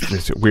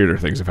 Weirder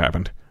things have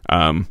happened.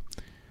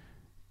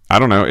 I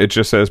don't know. It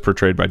just says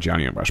portrayed by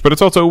Johnny Young Bosch, but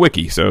it's also a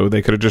wiki, so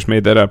they could have just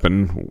made that up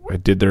and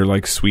did their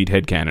like sweet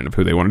headcanon of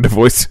who they wanted to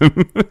voice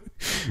him.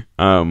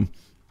 Yeah,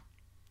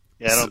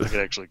 I don't think it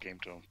actually came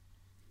to him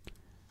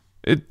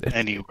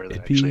anywhere that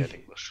it'd actually be had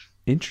English.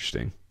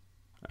 Interesting.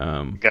 We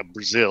got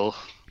Brazil.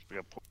 We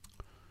got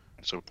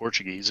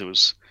Portuguese. It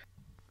was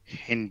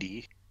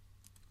Hindi.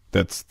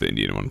 That's the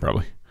Indian one,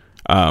 probably.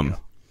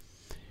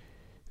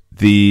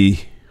 The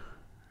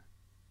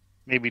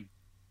Maybe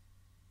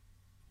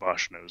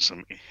Bosch knows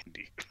some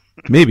Hindi.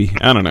 maybe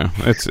I don't know.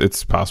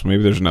 It's possible.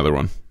 Maybe there's another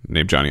one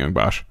named Johnny Young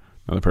Bosch,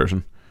 another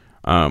person.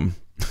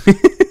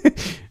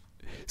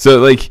 So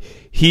like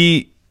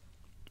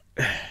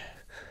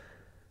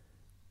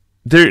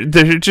they're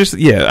just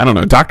I don't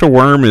know. Dr.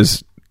 Worm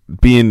is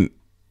being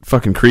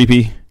fucking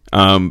creepy.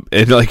 And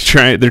like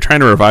they're trying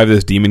to revive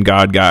this demon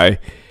god guy,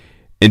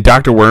 and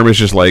Dr. Worm is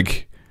just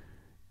like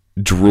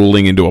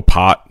drooling into a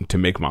pot to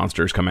make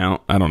monsters come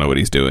out. I don't know what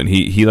he's doing.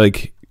 He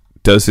like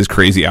does his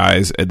crazy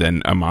eyes, and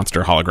then a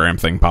monster hologram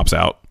thing pops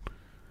out,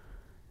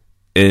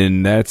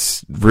 and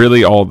that's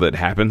really all that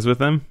happens with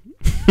them.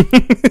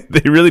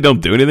 They really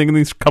don't do anything in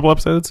these couple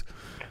episodes.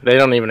 They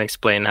don't even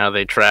explain how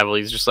they travel.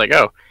 He's just like,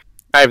 oh,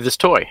 I have this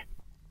toy.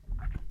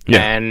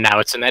 Yeah. And now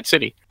it's in that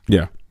city.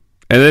 Yeah.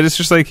 And then it's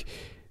just like,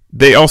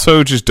 they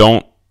also just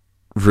don't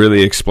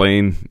really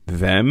explain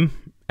them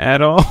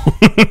at all.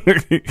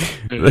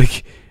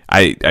 Like,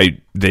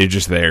 they're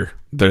just there.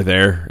 They're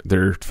there.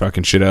 They're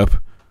fucking shit up.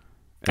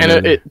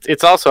 And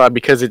it's also odd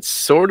because it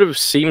sort of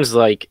seems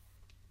like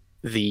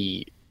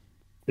the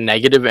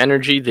negative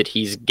energy that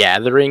he's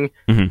gathering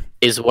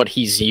is what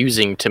he's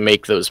using to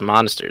make those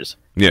monsters.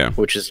 Yeah.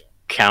 Which is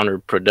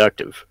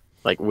counterproductive.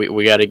 Like,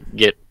 we got to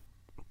get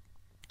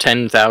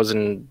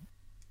 10,000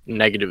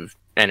 negative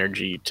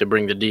energy to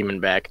bring the demon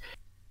back.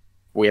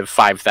 We have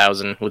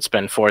 5,000. Let's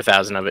spend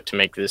 4,000 of it to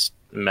make this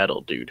metal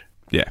dude.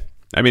 Yeah.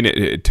 I mean,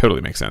 it totally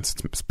makes sense.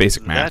 It's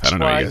basic math. That's I don't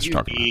know what why you guys are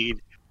talking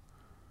need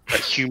a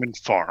human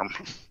farm.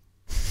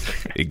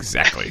 about.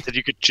 Exactly. That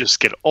you could just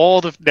get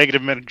all the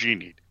negative energy you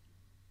need.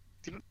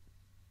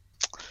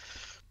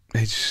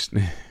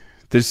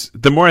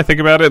 The more I think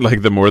about it,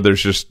 like the more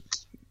there's just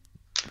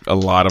a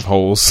lot of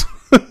holes.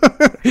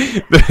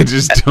 That I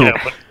just don't.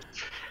 Yeah, but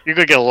you're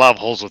gonna get a lot of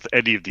holes with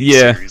any of these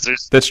Yeah,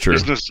 series. that's true.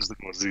 There's no such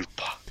thing as these.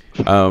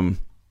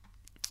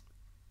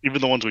 Even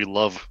the ones we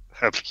love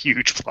have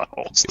huge plot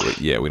holes.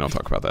 Yeah, we don't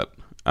talk about that.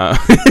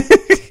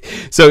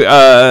 So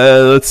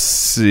let's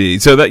see.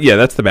 So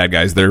that's the bad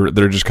guys. They're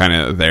just kind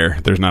of there.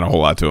 There's not a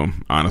whole lot to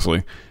them,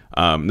 honestly.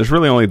 There's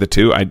really only the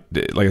two. Like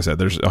I said,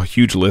 there's a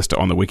huge list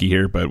on the wiki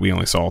here, but we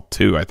only saw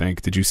two, I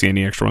think. Did you see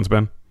any extra ones,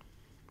 Ben?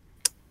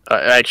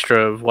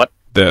 Extra of what?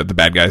 The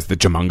bad guys, the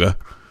Jamunga.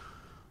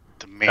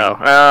 The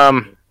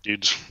main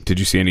dudes. Did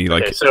you see any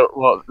like? Okay,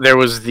 so there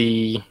was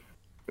the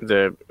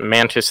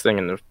mantis thing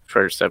in the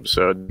first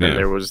episode. Then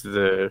there was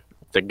the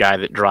guy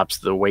that drops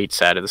the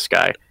weights out of the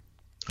sky.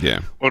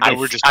 Yeah. Well, no,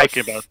 we're just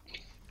talking about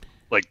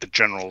like the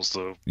generals.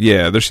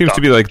 There seems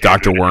to be like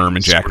Dr. Worm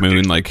and Jack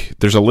Moon. Like,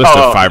 there's a list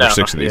of 5 or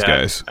 6 of these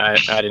guys. I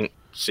didn't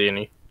see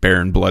any.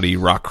 Baron Bloody,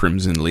 Rock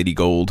Crimson, Lady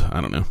Gold.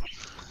 I don't know.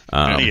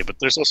 Yeah, but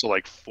there's also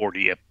like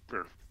 40 or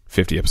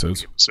 50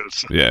 episodes.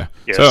 episodes. Yeah.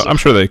 So I'm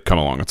sure they come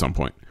along at some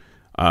point.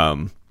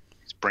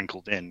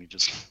 Sprinkled in. You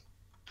just.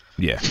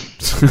 Yeah.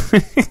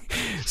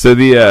 So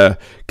the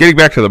getting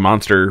back to the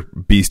monster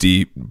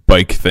beastie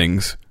bike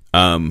things,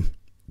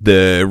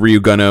 the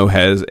Ryuguno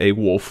has a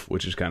wolf,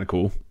 which is kind of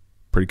cool,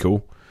 pretty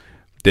cool.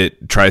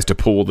 That tries to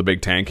pull the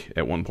big tank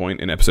at one point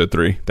in episode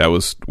 3. That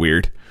was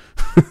weird.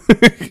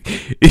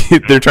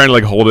 They're trying to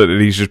like hold it,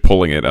 and he's just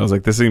pulling it. I was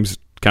like, this seems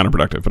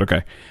counterproductive, but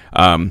okay.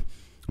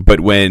 But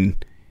when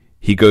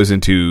he goes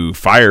into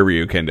Fire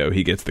Ryukendo,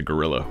 he gets the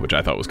gorilla, which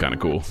I thought was kind of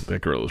cool.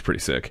 That gorilla was pretty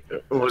sick.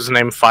 What was his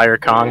name? Fire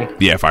Kong?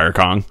 Yeah, Fire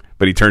Kong.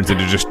 But he turns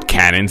into just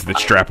cannons that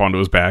strap onto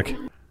his back.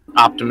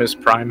 Optimus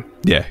Prime?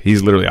 Yeah,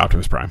 he's literally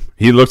Optimus Prime.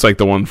 He looks like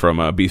the one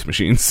from Beast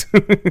Machines.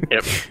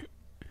 Yep.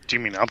 Do you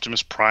mean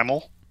Optimus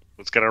Primal?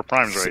 Let's get our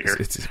primes right here.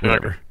 It's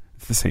whatever.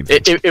 It's the same thing.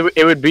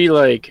 It would be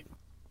like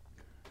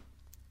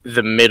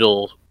the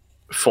middle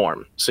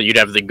form. So you'd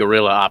have the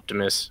gorilla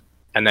Optimus,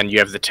 and then you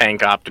have the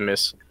tank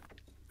Optimus.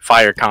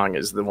 Fire Kong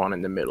is the one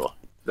in the middle,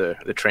 the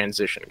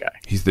transition guy.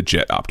 He's the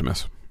Jet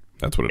Optimus.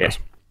 That's what it is.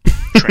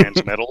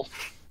 Transmetal.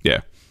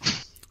 Yeah.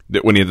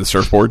 When he had the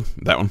surfboard,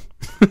 that one.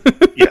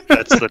 Yeah,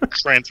 that's the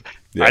trans.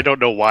 Yeah. I don't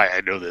know why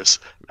I know this.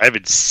 I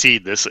haven't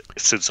seen this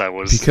since I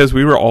was. Because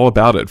we were all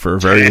about it for a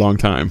very long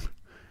time.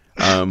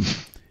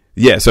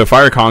 Yeah, so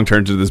Fire Kong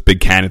turns into this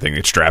big cannon thing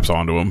that straps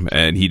onto him,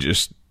 and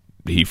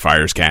he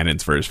fires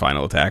cannons for his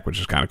final attack, which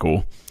is kind of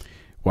cool.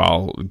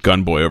 While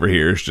Gunboy over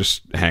here is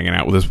just hanging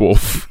out with his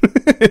wolf,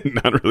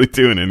 not really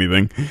doing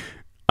anything.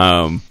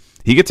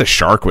 He gets a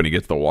shark when he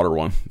gets the water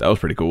one. That was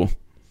pretty cool.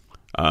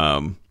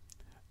 I'm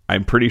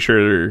pretty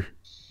sure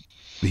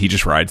he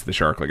just rides the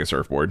shark like a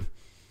surfboard.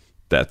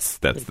 That's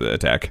the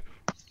attack.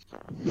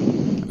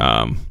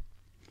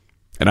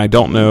 And I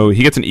don't know.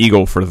 He gets an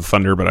eagle for the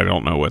thunder, but I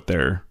don't know what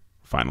their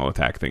final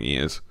attack thingy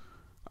is.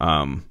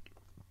 And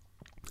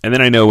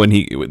then I know when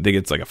they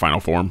gets like a final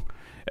form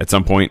at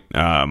some point.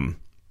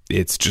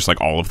 It's just like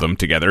all of them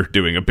together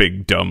doing a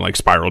big dumb like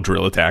spiral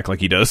drill attack like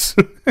he does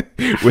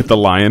with the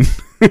lion.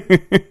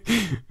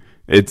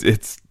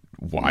 It's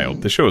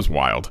wild. The show is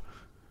wild.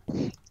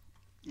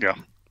 Yeah.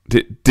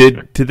 Do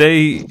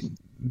you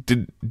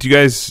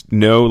guys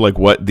know like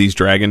what these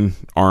dragon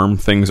arm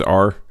things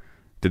are?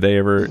 Did they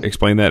ever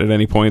explain that at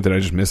any point? Did I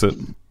just miss it?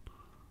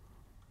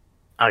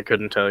 I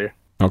couldn't tell you.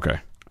 Okay.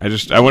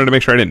 I wanted to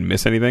make sure I didn't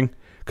miss anything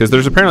because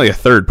there's apparently a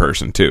third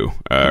person too,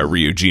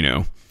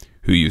 Ryujino,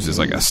 who uses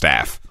like a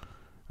staff.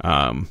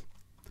 And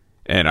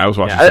I was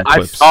watching some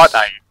clips.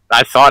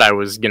 I thought I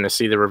was gonna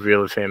see the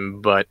reveal of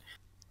him, but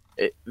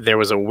there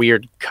was a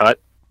weird cut,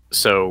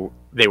 so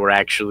they were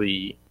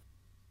actually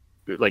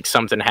like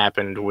something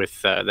happened with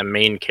the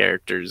main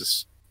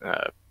character's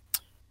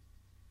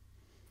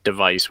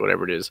device,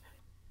 whatever it is.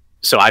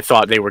 So I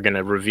thought they were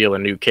gonna reveal a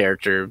new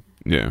character.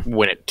 Yeah.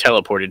 When it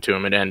teleported to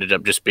him, it ended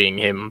up just being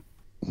him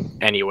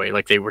anyway,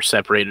 like they were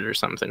separated or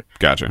something.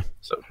 Gotcha.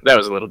 So that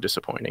was a little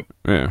disappointing.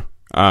 Yeah.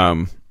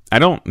 I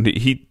don't know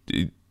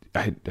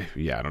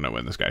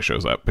when this guy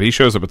shows up, but he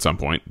shows up at some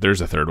point.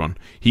 There's a third one.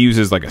 He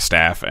uses like a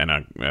staff and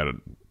a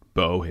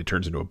bow. It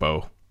turns into a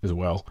bow as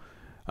well.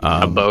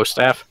 A bow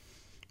staff?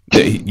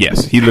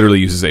 Yes, he literally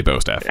uses a bow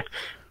staff.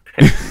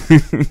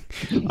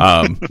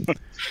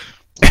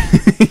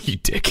 You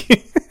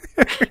dick.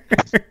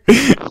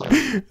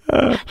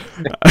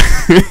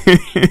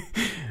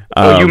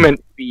 You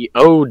meant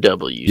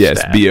B-O-W yes,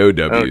 staff. Yes,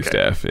 B-O-W okay.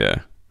 staff,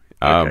 yeah.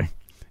 Okay.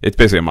 It's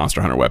basically a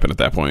Monster Hunter weapon at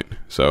that point,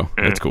 so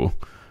that's cool.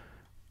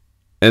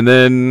 And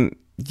then,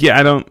 yeah,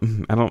 I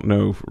don't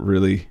know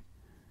really.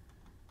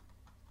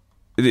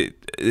 I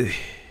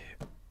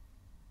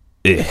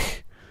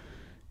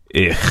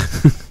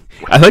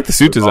like the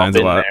suit designs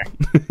a lot.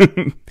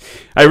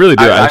 I really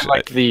do. I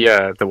like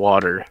the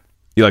water.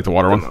 You like the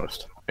water one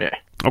most? Yeah.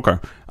 Okay.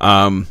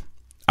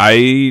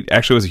 I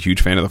actually was a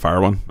huge fan of the fire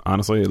one.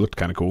 Honestly, it looked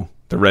kind of cool.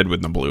 The red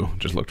with the blue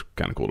just looked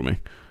kind of cool to me.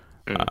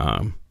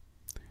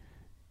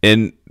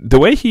 And the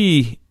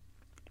way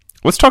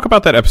let's talk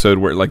about that episode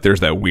where like there's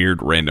that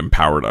weird random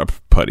powered up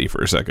putty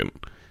for a second,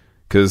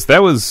 because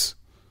that was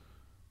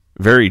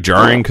very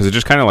jarring because it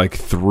just kind of like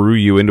threw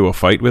you into a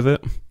fight with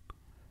it.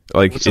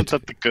 Like, wasn't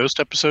that the ghost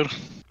episode?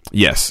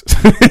 Yes,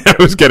 I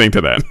was getting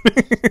to that.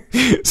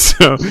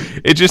 So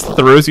it just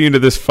throws you into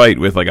this fight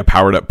with like a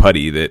powered up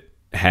putty that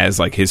has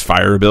like his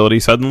fire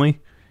ability suddenly,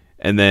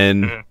 and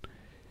then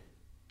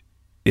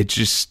it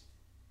just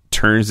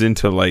turns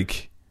into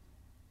like,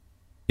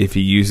 if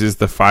he uses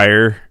the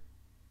fire,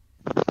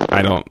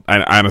 I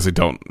honestly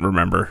don't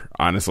remember,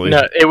 honestly.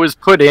 No, it was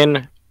put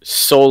in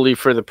solely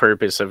for the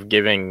purpose of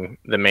giving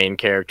the main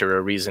character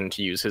a reason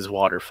to use his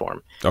water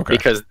form. Okay.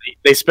 Because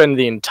they spend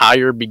the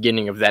entire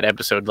beginning of that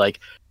episode like,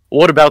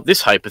 what about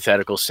this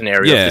hypothetical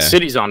scenario? Yeah. If the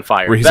city's on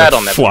fire. Where he's That'll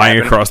like never flying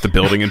happen. across the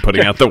building and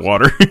putting out the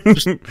water.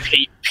 Just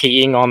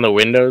peeing on the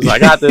windows. I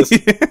got this.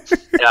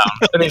 Yeah.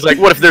 And he's like,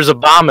 what if there's a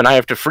bomb and I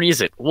have to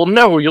freeze it? Well,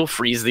 no, you'll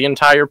freeze the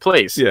entire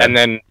place. Yeah. And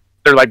then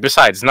they're like,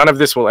 besides, none of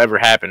this will ever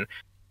happen.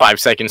 5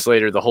 seconds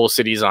later, the whole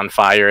city's on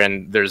fire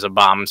and there's a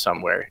bomb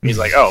somewhere. He's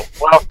like, oh,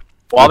 well,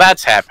 while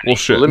that's happening,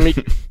 let me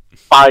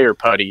fire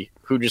Putty,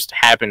 who just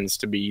happens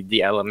to be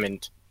the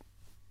element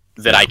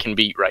that I can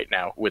beat right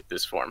now with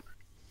this form.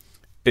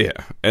 Yeah.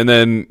 And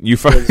then you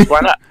find...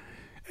 Why not?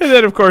 And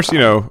then, of course,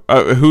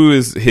 who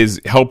is his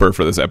helper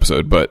for this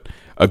episode, but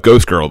a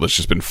ghost girl that's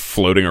just been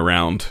floating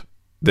around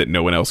that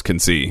no one else can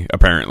see,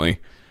 apparently.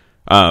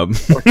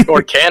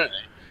 Or can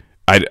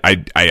they?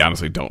 I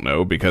honestly don't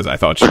know, because I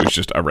thought she was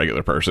just a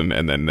regular person,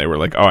 and then they were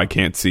like, "Oh, I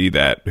can't see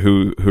that.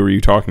 Who are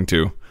you talking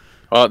to?"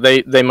 Well,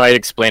 they might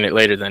explain it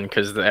later then,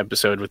 because the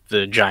episode with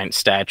the giant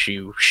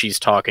statue, she's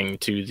talking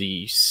to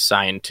the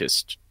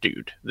scientist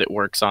dude that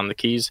works on the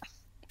keys.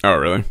 Oh,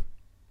 really?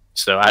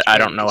 So I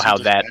don't know how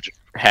that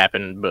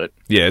happened, but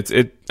yeah,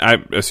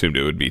 I assumed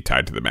it would be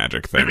tied to the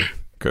magic thing,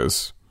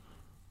 because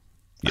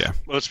yeah.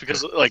 Well, it's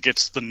because like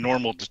it's the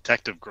normal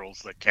detective girls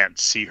that can't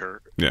see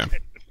her. Yeah.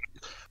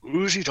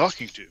 Who is he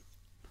talking to?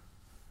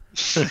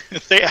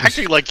 They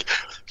acting like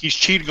he's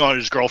cheating on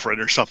his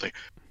girlfriend or something.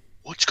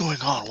 What's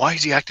going on? Why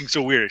is he acting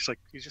so weird? It's like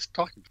he's just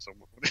talking to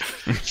someone.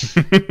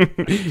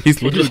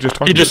 He's literally just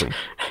talking to someone.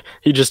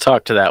 He just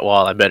talked to that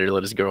wall. I better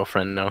let his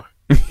girlfriend know.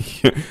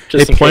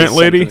 Hey, plant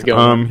lady.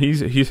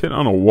 He's hit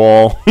on a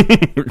wall.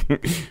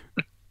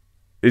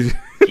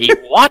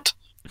 What?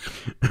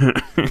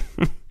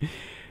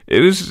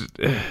 It was.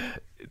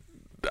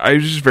 I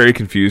was just very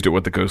confused at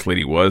what the ghost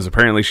lady was.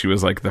 Apparently, she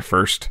was like the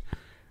first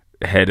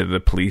head of the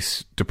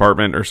police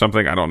department or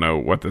something. I don't know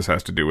what this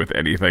has to do with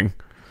anything.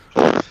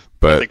 But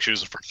I think she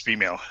was the first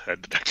female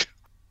head detective.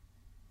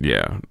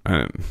 Yeah,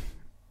 I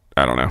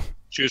don't know.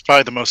 She was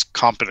probably the most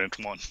competent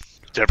one.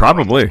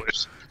 Probably.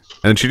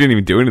 And she didn't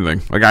even do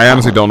anything. Like, I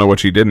honestly don't know what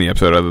she did in the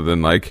episode other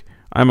than, like,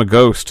 I'm a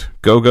ghost.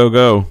 Go, go,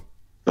 go.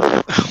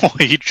 Well,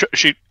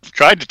 she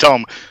tried to tell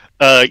him,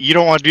 you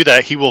don't want to do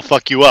that. He will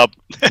fuck you up.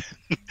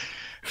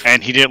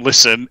 And he didn't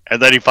listen.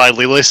 And then he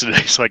finally listened.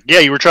 He's like, yeah,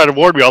 you were trying to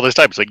warn me all this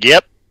time. He's like,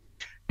 yep.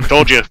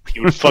 Told you. He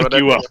would fuck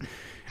you up.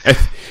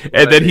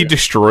 And then he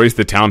destroys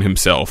the town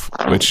himself,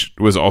 which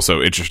was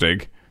also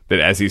interesting. That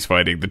as he's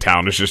fighting, the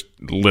town is just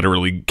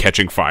literally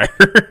catching fire.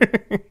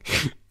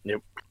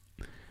 Yep.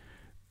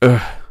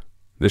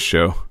 This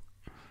show.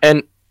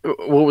 And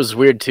what was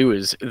weird too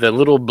is the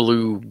little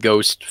blue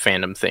ghost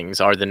fandom things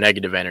are the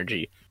negative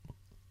energy.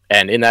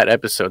 And in that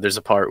episode, there's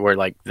a part where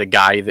like the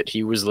guy that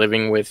he was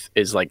living with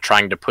is like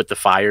trying to put the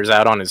fires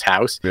out on his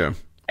house. Yeah.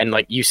 And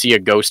like you see a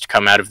ghost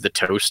come out of the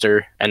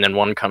toaster, and then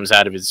one comes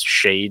out of his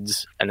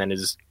shades, and then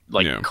his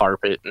like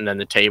carpet, and then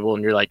the table,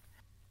 and you're like,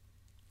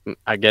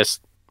 I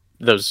guess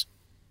those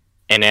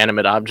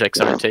inanimate objects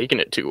aren't taking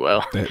it too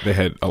well. They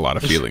had a lot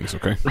of feelings,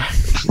 okay?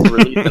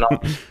 Releasing all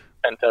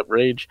pent-up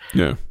rage.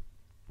 Yeah.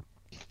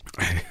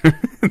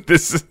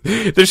 There's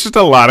just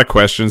a lot of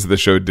questions the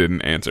show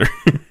didn't answer.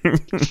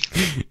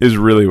 Is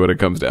really what it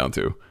comes down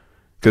to.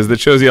 Because it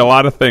shows you a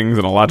lot of things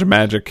and a lot of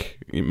magic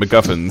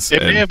MacGuffins.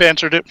 It may have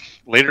answered it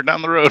later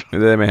down the road.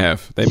 They may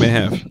have.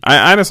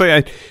 I honestly,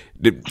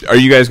 are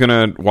you guys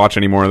going to watch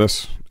any more of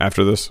this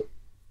after this?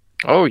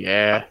 Oh,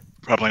 yeah.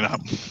 Probably not.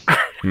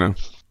 No.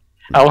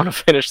 I want to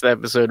finish the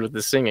episode with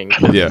the singing.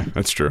 Yeah,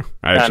 that's true.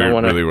 I actually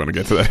really want to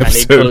get to that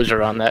episode. I need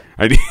closure on that.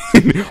 I need...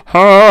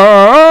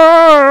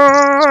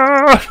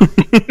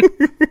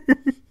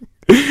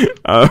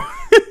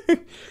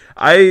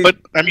 But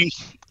I mean,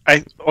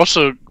 I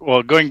also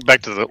going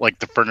back to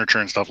the furniture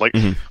and stuff, like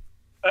it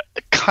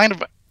kind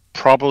of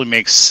probably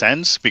makes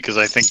sense because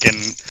I think in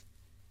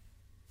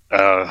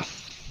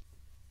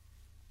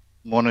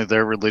one of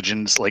their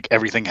religions, like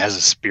everything has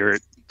a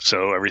spirit,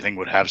 so everything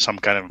would have some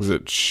kind of. Is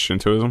it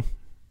Shintoism?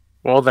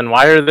 Well, then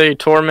why are they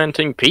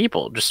tormenting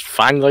people? Just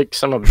find like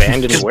some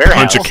abandoned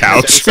warehouse, punch a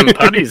couch, and some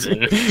putties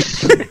in.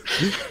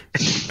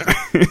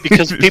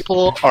 Because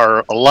people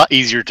are a lot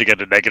easier to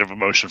get a negative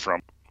emotion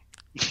from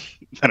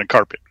than a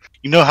carpet.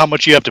 You know how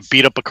much you have to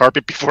beat up a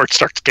carpet before it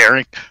starts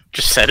caring?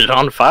 Just set it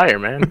on fire,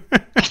 man.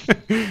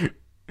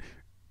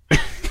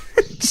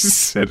 Just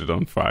set it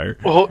on fire.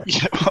 Well,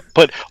 yeah,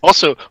 but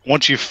also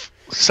once you've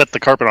set the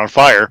carpet on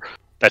fire,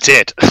 that's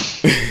it.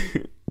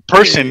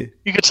 Person,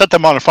 you could set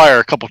them on fire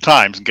a couple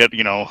times and get, a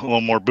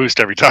little more boost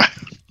every time.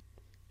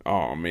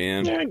 Oh,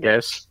 man. Yeah, I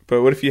guess.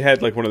 But what if you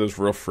had, like, one of those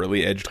real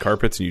frilly edged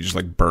carpets and you just,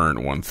 like,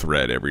 burn one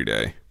thread every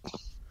day?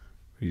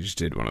 You just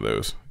did one of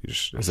those.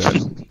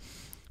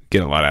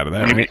 Get a lot out of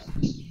that, right?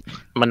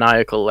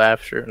 Maniacal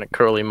laughter and a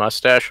curly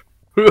mustache.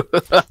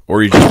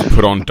 Or you just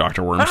put on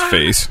Dr. Worm's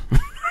face.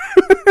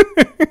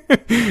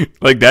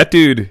 Like, that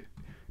dude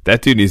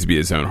needs to be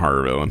his own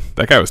horror villain.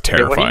 That guy was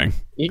terrifying.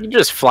 You can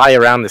just fly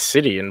around the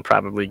city and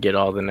probably get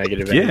all the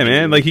negative energy. Yeah,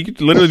 man. Like, he could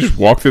literally just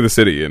walk through the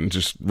city and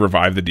just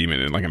revive the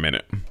demon in, like, a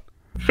minute.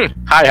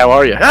 Hi, how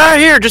are you?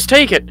 Here, just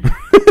take it.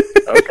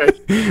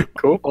 Okay,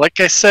 cool. Like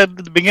I said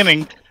at the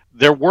beginning,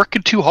 they're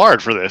working too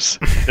hard for this.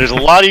 There's a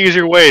lot of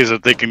easier ways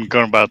that they can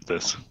go about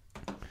this.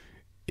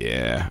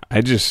 Yeah, I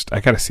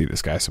gotta see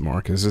this guy some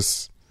more,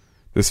 because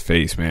this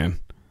face, man.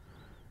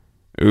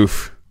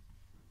 Oof.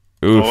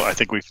 Oh, I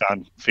think we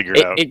figured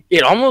out.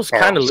 It almost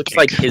kind of looks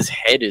like his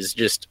head is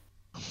just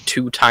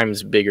 2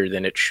 times bigger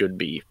than it should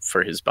be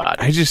for his body.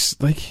 I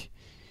just, like,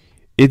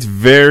 it's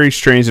very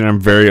strange, and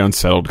I'm very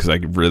unsettled, because I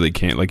really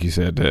can't, like you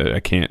said, I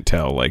can't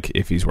tell, like,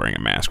 if he's wearing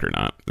a mask or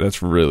not.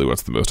 That's really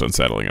what's the most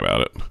unsettling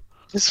about it.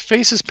 His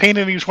face is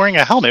painted and he's wearing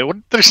a helmet.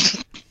 But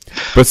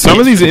some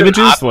of these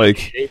images,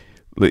 like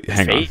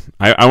hang on.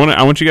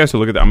 I want you guys to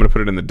look at that. I'm going to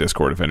put it in the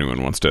Discord if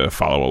anyone wants to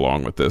follow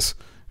along with this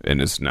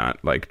and is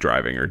not, like,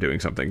 driving or doing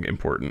something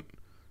important.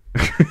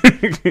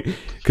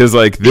 Because,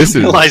 like, this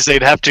is... realize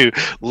they'd have to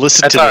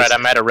listen That's to all this. right,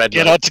 I'm at a red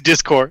Get light. out to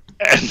Discord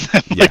and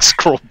then,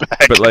 scroll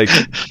back. But, like,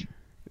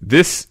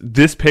 this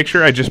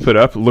picture I just put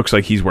up looks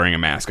like he's wearing a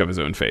mask of his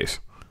own face.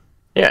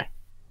 Yeah.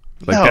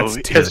 Like, no,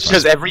 that's terrifying.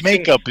 Because everything...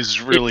 makeup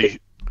is really...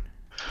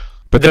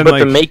 But then,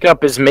 the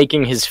makeup is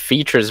making his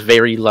features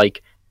very,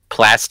 like,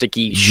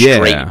 plasticky,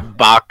 straight,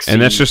 boxy. And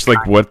that's just,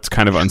 like, what's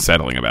kind of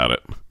unsettling about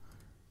it.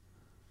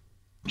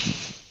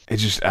 It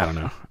just, I don't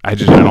know. I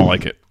don't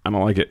like it. I'm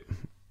going to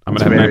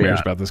have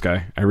nightmares about this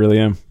guy. I really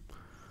am.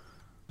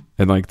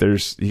 And, like,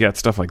 you got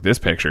stuff like this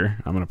picture.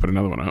 I'm going to put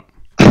another one up.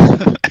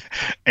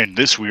 And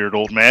this weird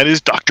old man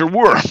is Dr.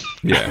 Worm.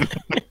 Yeah.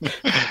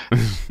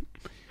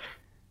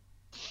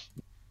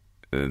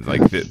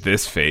 Like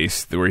this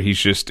face where he's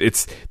just,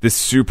 it's this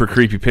super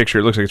creepy picture.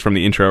 It looks like it's from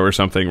the intro or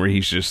something, where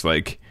he's just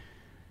like,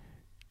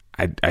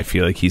 I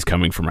feel like he's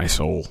coming for my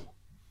soul.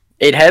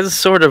 It has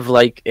sort of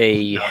like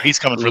a he's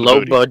coming for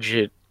low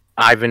budget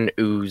Ivan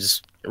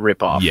Ooze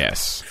ripoff.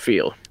 Yes.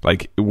 Feel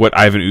like what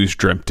Ivan Ooze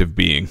dreamt of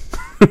being.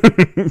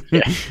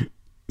 Yeah.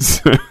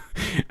 So,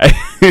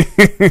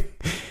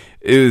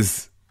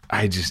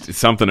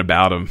 something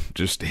about him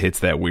just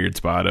hits that weird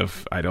spot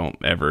of, I don't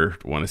ever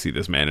want to see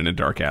this man in a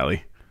dark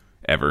alley.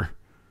 Ever.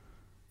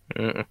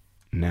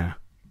 Nah,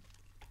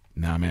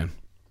 man.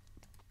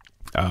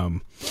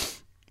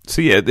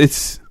 So yeah,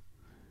 it's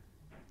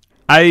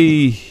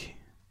I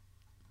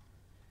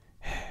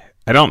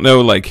don't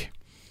know, like,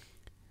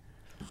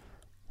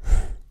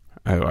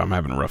 I'm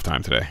having a rough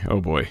time today.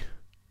 Oh boy.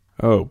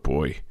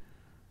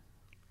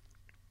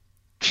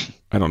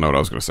 I don't know what I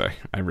was going to say.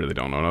 I really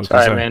don't know what I was going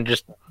to say. Sorry, man.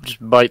 Just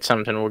bite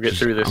something. We'll get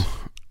through this.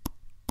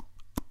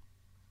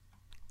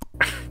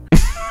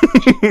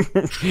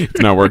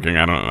 It's not working.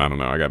 I don't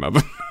know. I got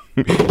nothing.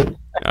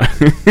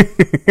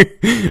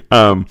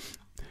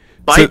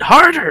 Bite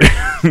harder.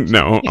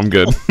 No, I'm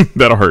good.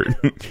 That'll hurt.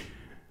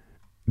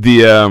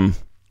 The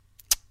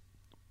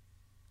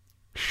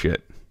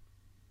shit.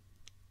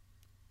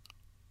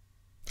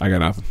 I got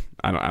nothing.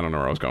 I don't know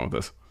where I was going with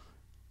this.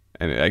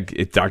 And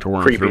Dr.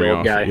 Worm Creepy threw me old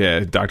off. guy. Yeah,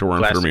 Dr. Worm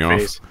Plastic threw me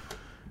face.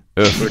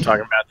 off. We were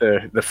talking about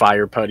the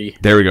fire putty.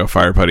 There we go,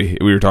 fire putty.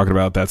 We were talking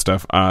about that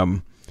stuff.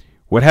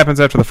 What happens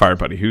after the fire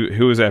putty?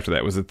 Who was after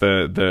that? Was it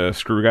the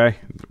screw guy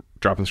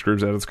dropping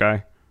screws out of the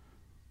sky?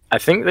 I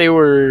think they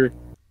were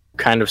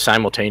kind of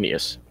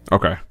simultaneous.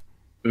 Okay.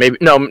 Maybe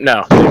no,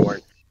 they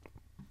weren't.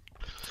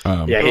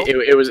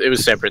 It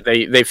was separate.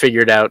 They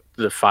figured out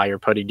the fire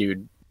putty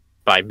dude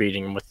by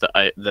beating him with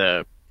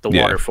the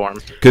water form.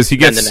 Because he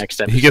gets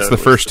the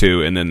first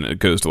two, and then it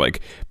goes to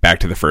like back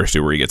to the first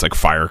two where he gets like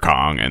Fire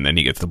Kong, and then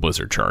he gets the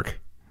Blizzard Shark.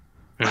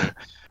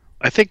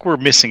 I think we're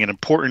missing an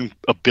important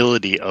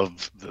ability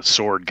of the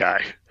sword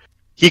guy.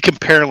 He can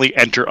apparently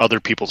enter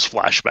other people's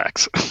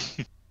flashbacks.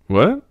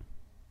 What?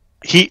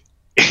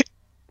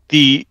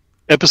 The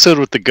episode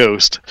with the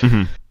ghost,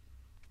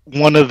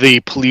 one of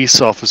the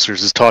police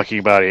officers is talking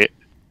about it,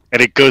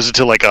 and it goes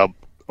into like a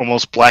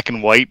almost black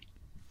and white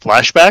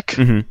flashback,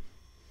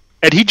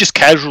 and he just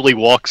casually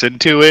walks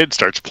into it,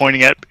 starts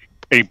pointing at,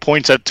 and he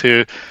points at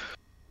to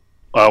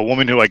a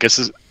woman who I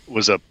guess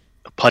was a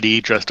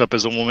putty dressed up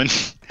as a woman.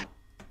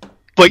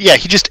 But yeah,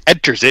 he just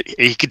enters it,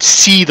 and he can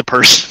see the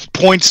person,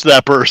 points to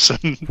that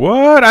person.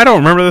 What? I don't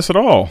remember this at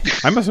all.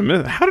 I must have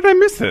missed. How did I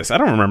miss this? I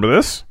don't remember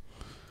this.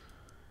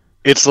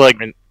 It's like, I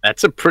mean,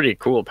 that's a pretty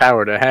cool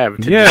power to have.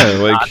 To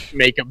not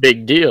make a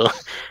big deal.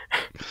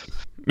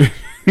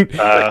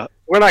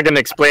 We're not going to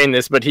explain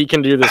this, but he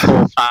can do this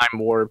whole time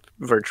warp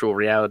virtual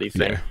reality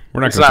thing. Yeah,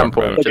 we're not. It's not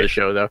important to the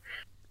show, though.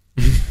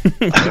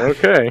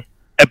 Okay.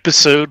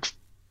 Episode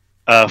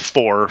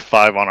 4 or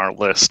 5 on our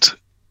list.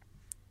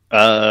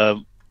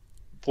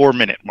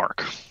 4-minute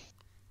mark.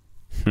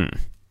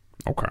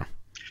 Okay.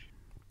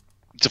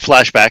 It's a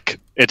flashback.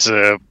 It's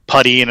a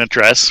putty in a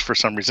dress for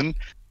some reason.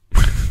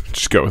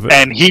 Just go with it.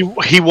 And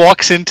he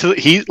walks into,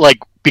 he like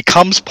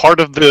becomes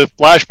part of the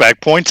flashback,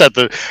 points at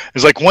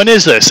he's like, when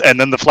is this? And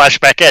then the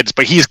flashback ends,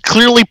 but he's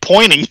clearly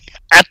pointing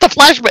at the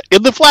flashback,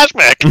 in the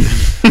flashback.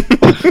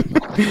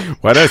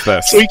 What is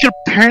this? So he can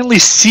apparently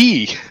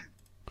see.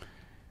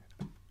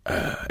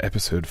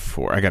 Episode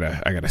 4. I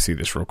gotta see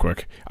this real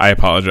quick. I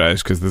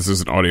apologize because this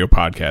is an audio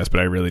podcast, but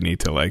I really need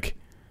to like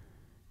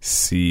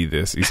see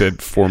this. You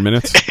said 4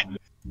 minutes?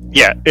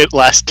 Yeah, it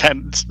lasts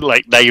 10,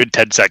 like not even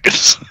 10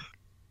 seconds.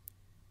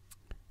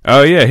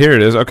 Oh yeah, here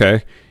it is.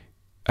 Okay,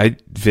 I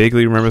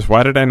vaguely remember this.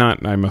 Why did I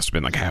not? I must have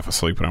been like half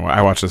asleep when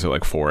I watched this at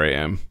like 4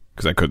 a.m.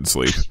 because I couldn't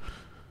sleep.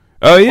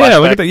 Oh yeah,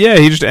 flashback. Look at that. Yeah,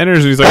 he just enters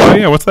and he's like, oh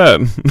yeah, what's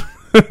that?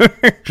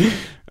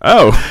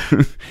 Oh,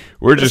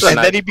 we're just. And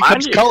then he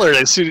becomes colored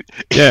as soon.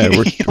 Yeah,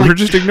 we're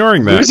just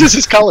ignoring that. Loses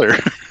his color.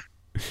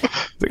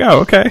 It's like, oh,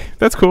 okay,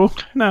 that's cool.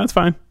 No, it's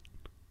fine.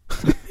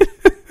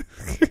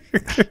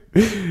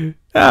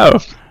 Oh,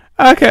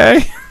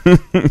 okay.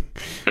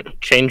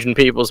 Changing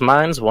people's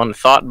minds one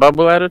thought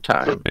bubble at a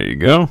time. There you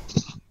go.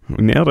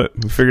 We nailed it.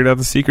 We figured out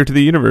the secret to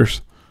the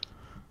universe.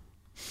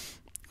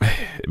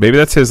 Maybe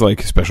that's his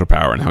like special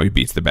power and how he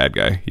beats the bad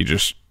guy. He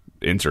just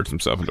inserts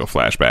himself into a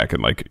flashback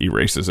and like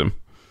erases him.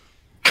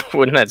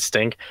 Wouldn't that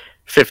stink?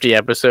 50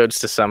 episodes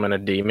to summon a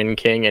demon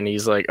king, and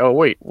he's like, "Oh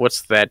wait,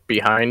 what's that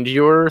behind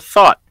your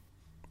thought?"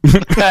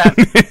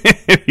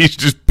 He's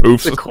just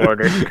poofs a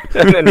quarter,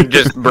 and then he's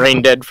just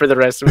brain dead for the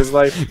rest of his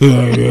life.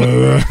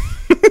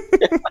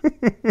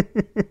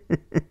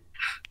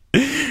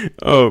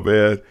 Oh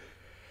man.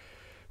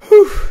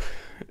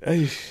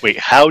 Wait,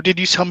 how did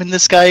you summon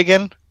this guy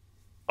again?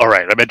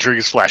 Alright, I'm entering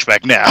his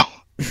flashback now.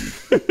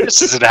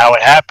 This isn't how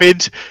it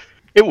happened.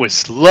 It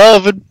was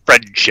love and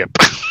friendship.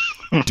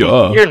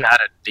 Duh. You're not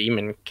a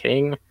demon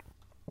king.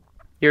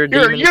 You're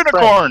a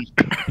unicorn.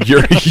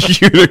 You're a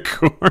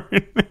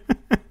unicorn.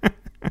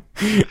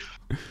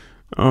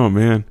 Oh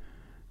man.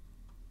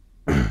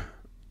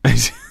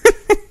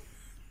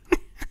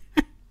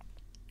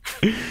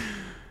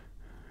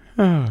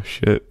 Oh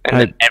shit. And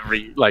then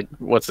every, like,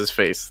 what's his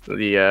face?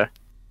 The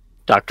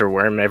Dr.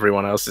 Worm,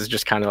 everyone else is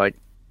just kind of like,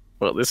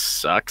 well, this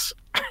sucks.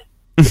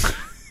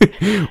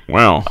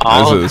 Wow.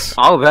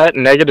 All that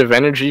negative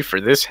energy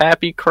for this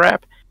happy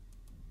crap?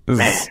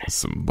 This is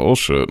some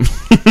bullshit.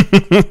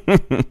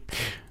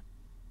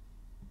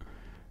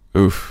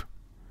 Oof.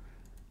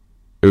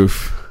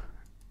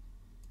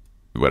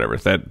 Whatever.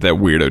 That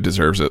weirdo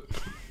deserves it.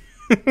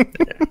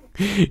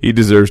 He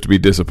deserves to be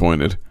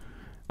disappointed.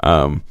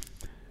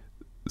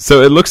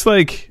 So it looks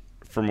like,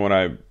 from what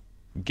I'm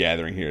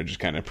gathering here, just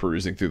kind of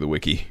perusing through the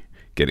wiki,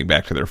 getting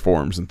back to their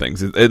forms and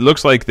things, it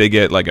looks like they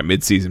get like a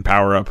mid-season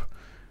power-up.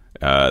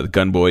 The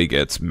Gunboy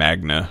gets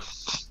Magma,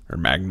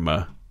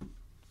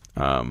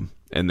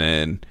 and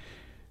then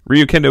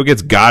Ryukendo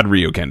gets God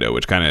Ryukendo,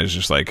 which kind of is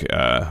just like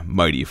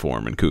mighty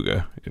form in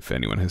Kuga, if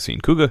anyone has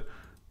seen Kuga,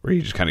 where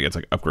he just kind of gets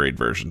like upgrade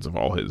versions of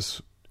all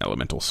his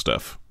elemental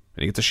stuff.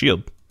 And he gets a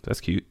shield.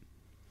 That's cute.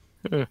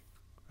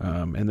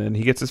 And then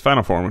he gets his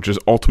final form, which is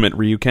Ultimate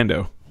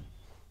Ryukendo.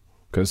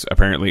 Because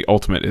apparently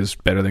Ultimate is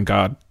better than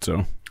God,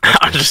 so...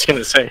 I was just going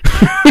to say.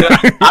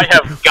 I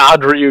have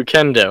God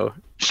Ryukendo.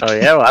 Oh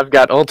yeah, well, I've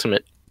got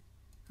Ultimate.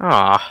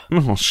 Ah.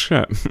 Oh,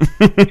 shit.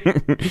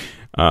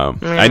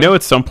 I know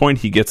at some point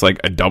he gets like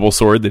a double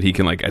sword that he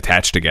can like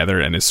attach together,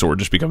 and his sword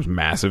just becomes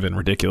massive and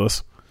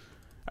ridiculous.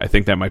 I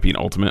think that might be an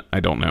Ultimate. I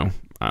don't know,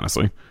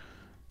 honestly.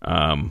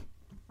 But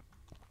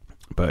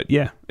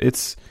yeah,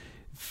 it's...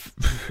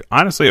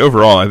 Honestly,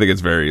 overall, I think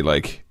it's very,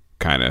 like,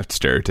 kind of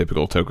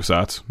stereotypical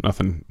tokusatsu.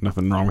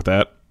 Nothing wrong with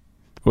that.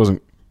 It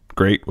wasn't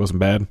great, wasn't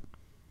bad.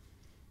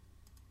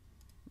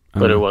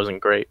 But it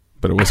wasn't great.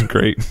 But it wasn't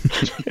great.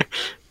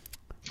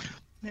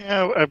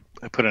 Yeah,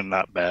 I put in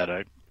not bad.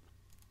 I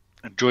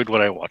enjoyed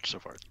what I watched so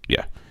far.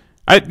 Yeah.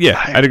 I'd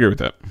agree with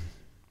that.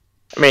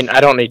 I mean, I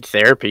don't need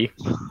therapy,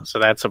 so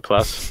that's a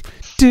plus.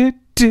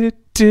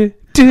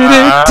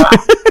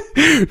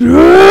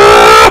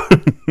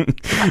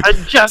 I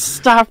just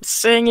stopped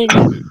singing.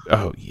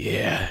 Oh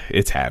yeah,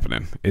 it's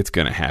happening. It's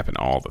gonna happen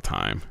all the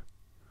time.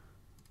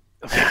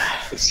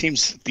 It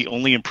seems the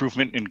only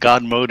improvement in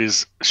God mode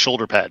is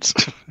shoulder pads.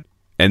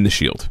 And the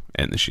shield.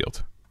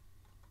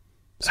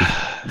 So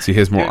he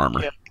has more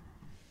armor. Yeah.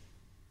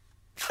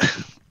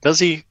 Does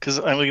he? Because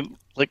I mean,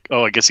 like,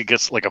 I guess he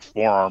gets like a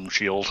forearm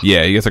shield.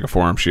 Yeah, he gets like a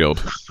forearm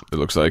shield. It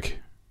looks like,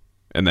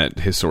 and that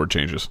his sword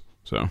changes.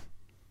 So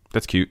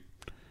that's cute.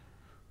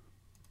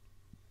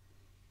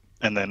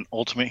 And then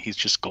Ultimate, he's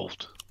just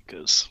gold,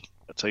 because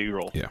that's how you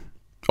roll. Yeah.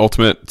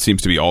 Ultimate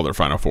seems to be all their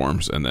final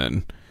forms, and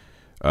then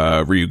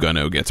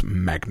Ryuguno gets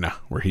Magna,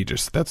 where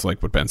that's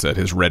like what Ben said,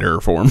 his redder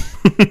form.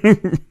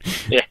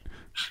 Yeah.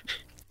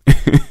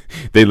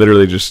 They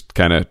literally just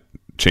kind of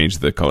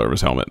changed the color of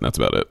his helmet, and that's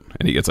about it.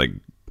 And he gets like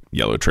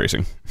yellow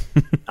tracing.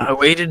 I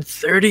waited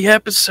 30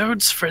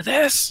 episodes for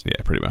this.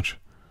 Yeah, pretty much.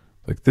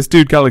 Like, this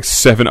dude got like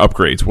 7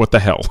 upgrades. What the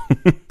hell?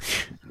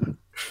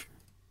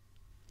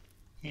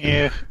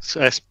 Yeah,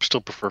 so I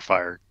still prefer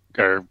fire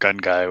or gun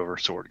guy over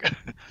sword guy.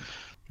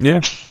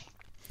 Yeah,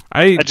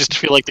 I just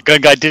feel like the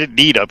gun guy didn't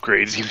need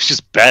upgrades. He was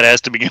just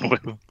badass to begin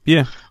with.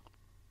 Yeah,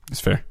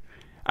 it's fair.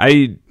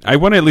 I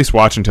want to at least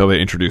watch until they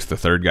introduce the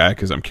third guy,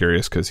 because I'm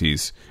curious,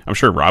 because I'm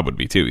sure Rob would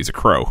be too. He's a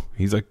crow.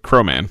 He's a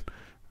crow man.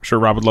 I'm sure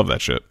Rob would love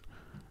that shit.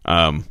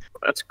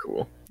 That's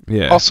cool.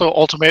 Yeah. Also,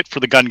 Ultimate for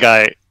the gun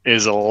guy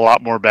is a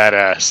lot more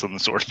badass than the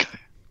sword guy.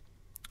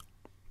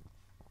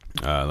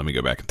 Let me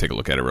go back and take a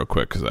look at it real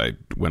quick, because I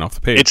went off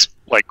the page. It's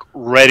like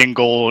red and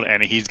gold,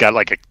 and he's got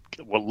like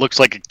what looks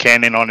like a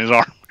cannon on his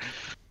arm.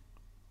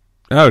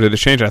 Oh, did it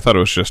change? I thought it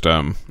was just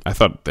I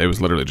thought it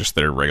was literally just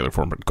their regular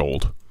form, but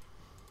gold.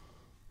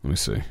 Let me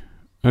see.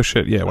 Oh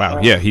shit! Yeah, wow.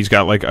 Yeah, he's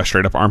got like a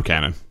straight up arm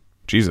cannon.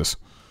 Jesus.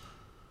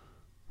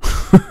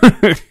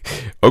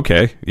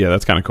 Okay, yeah,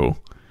 that's kind of cool.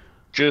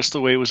 Just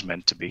the way it was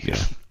meant to be.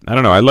 Yeah, I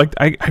don't know. I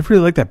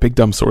really like that big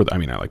dumb sword. I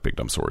mean, I like big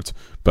dumb swords,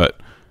 but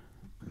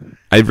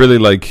I really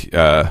like.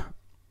 I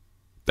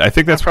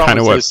think that's kind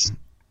of what.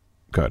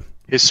 Go ahead.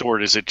 His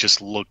sword is it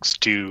just looks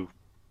too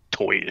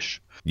toyish.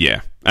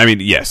 Yeah, I mean,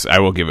 yes, I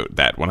will give it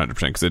that 100%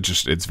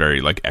 because it's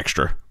very like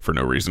extra for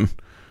no reason.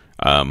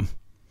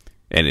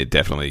 And it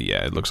definitely,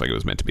 it looks like it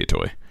was meant to be a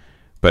toy.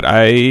 But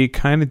I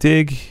kind of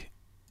dig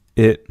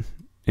it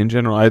in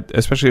general.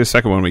 Especially the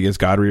second one when he gets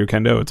God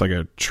Ryukendo. It's like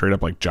a straight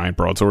up like giant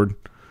broadsword.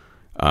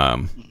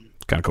 Kind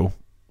of cool.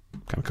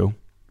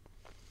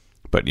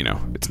 But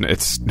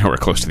it's nowhere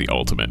close to the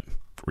ultimate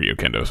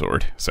Ryukendo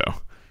sword, so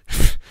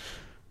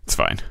it's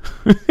fine.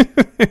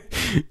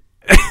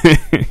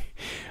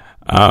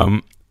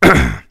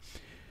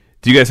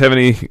 Do you guys have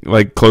any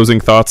like closing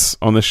thoughts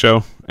on this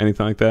show?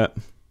 Anything like that?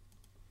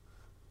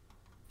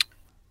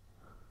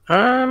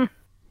 I'll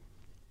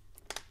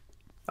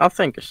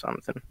think of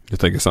something. You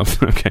think of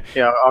something? Okay.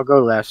 Yeah, I'll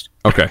go last.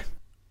 Okay.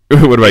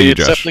 What about you,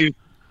 Josh? It's definitely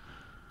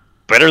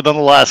better than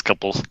the last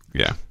couple.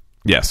 Yeah.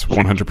 Yes,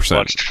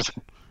 100%.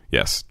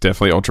 Yes,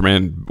 definitely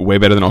Ultraman. Way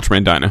better than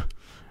Ultraman Dyna.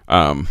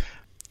 At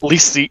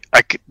least the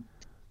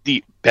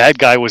bad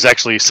guy was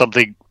actually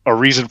a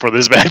reason for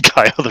this bad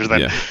guy, other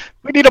than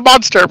we need a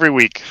monster every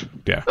week.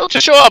 Yeah, they'll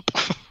just show up.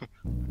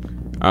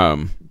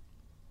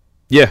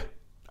 Yeah,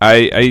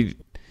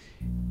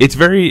 it's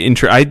very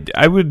interesting.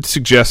 I would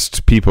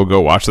suggest people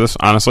go watch this.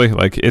 Honestly,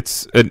 like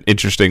it's an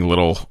interesting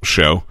little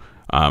show,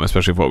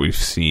 especially with what we've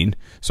seen.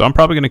 So I'm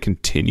probably going to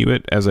continue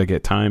it as I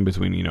get time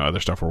between other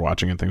stuff we're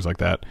watching and things like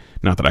that.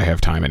 Not that I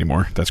have time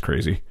anymore. That's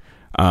crazy.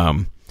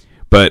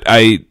 But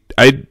I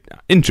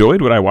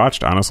enjoyed what I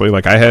watched. Honestly,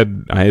 like I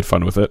had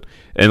fun with it,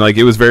 and like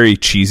it was very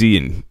cheesy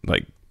and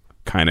like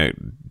kind of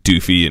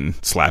doofy and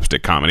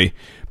slapstick comedy.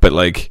 But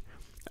like,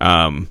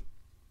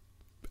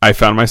 I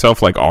found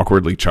myself like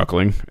awkwardly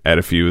chuckling at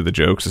a few of the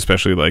jokes,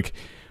 especially like,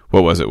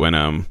 what was it when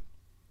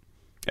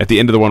at the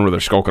end of the one where they're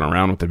skulking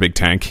around with the big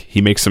tank,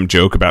 he makes some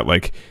joke about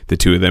like the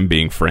two of them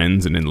being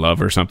friends and in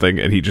love or something,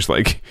 and he just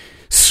like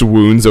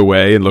swoons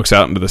away and looks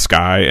out into the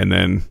sky, and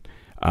then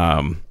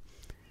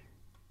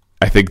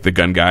I think the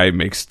gun guy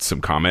makes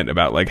some comment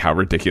about like how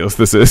ridiculous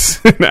this is.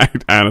 I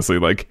honestly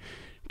like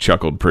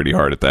chuckled pretty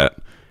hard at that.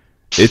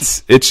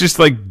 It's just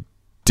like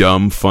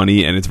dumb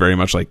funny, and it's very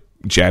much like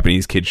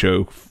Japanese kid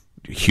show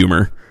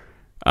humor,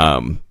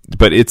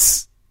 but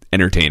it's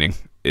entertaining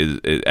is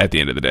at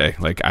the end of the day.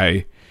 Like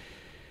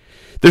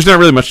there's not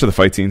really much to the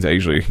fight scenes. I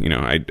usually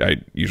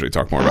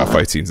talk more about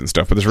fight scenes and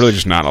stuff, but there's really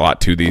just not a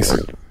lot to these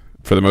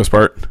for the most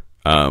part.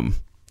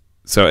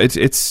 So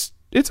it's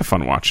a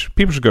fun watch.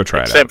 People should go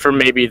try it out. Except for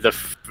maybe the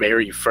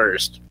very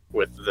first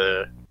with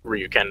the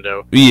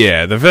Ryukendo.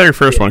 Yeah, the very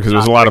first one, because there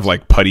was a lot of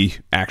like putty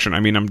action. I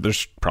mean,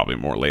 there's probably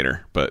more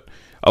later, but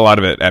a lot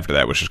of it after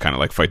that was just kind of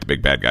like fight the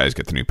big bad guys,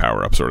 get the new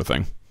power up sort of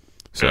thing.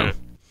 So,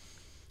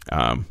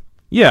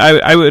 yeah,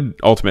 I would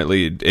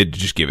ultimately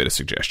just give it a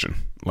suggestion.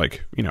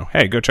 Like,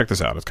 hey, go check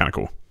this out. It's kind of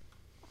cool.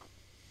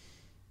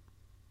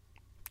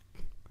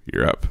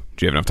 You're up.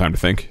 Do you have enough time to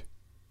think?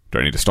 Do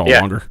I need to stall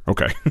longer?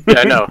 Okay.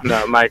 Yeah,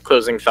 no. My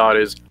closing thought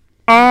is...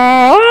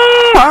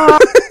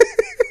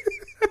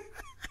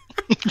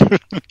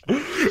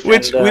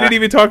 Which, we didn't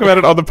even talk about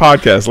it on the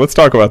podcast. Let's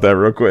talk about that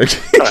real quick.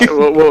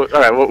 All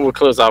right, we'll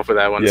close off with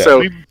that one. Yeah.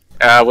 So,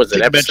 was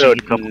it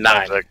episode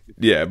 9?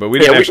 Yeah, but we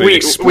didn't actually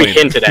explain. We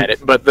hinted at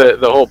it, but the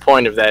whole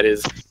point of that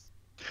is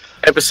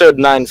episode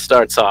 9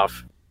 starts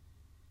off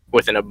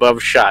with an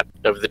above shot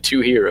of the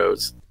two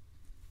heroes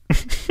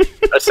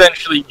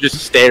essentially just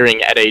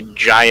staring at a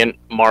giant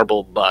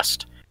marble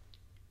bust.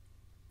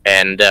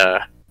 And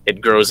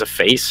it grows a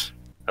face,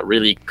 a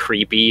really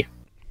creepy,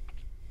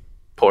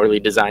 poorly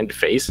designed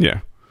face.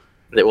 Yeah.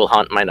 That will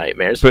haunt my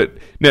nightmares. But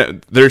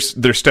no, there's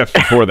steps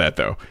before that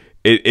though.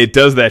 It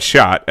does that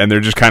shot, and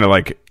they're just kind of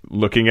like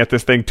looking at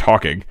this thing,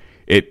 talking.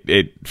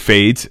 It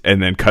fades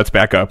and then cuts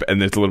back up,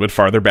 and it's a little bit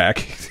farther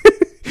back.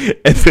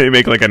 And they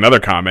make like another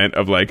comment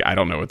of like, I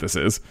don't know what this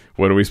is.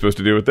 What are we supposed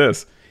to do with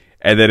this?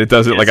 And then it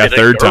does it like a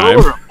third time.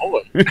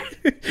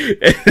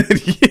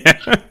 Yeah.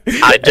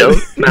 I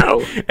don't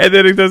know. And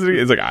then it does it.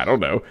 It's like, I don't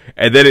know.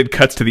 And then it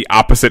cuts to the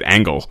opposite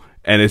angle,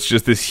 and it's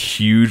just this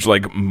huge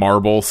like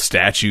marble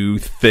statue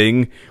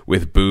thing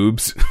with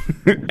boobs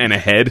and a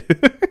head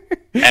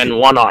and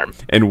one arm.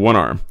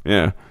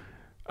 Yeah.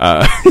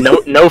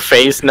 No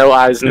face, no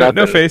eyes, nothing.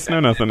 No face,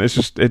 no nothing. It's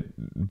just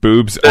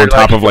boobs on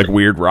top of like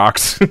weird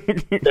rocks.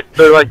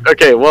 They're like,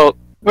 okay, well,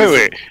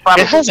 wait.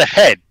 It has a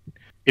head.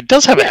 It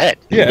does have a head.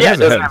 Yeah, it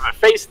doesn't have a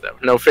face though.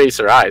 No face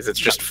or eyes. It's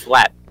just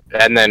flat.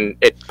 And then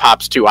it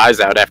pops two eyes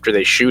out after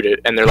they shoot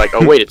it, and they're like,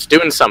 "Oh wait, it's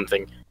doing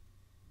something."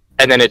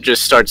 And then it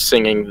just starts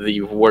singing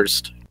the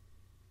worst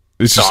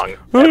song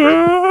ever.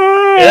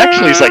 It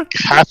actually is like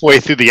halfway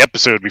through the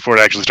episode before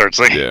it actually starts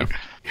singing. Yeah.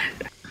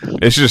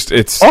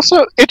 It's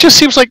also, it just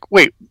seems like,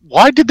 wait,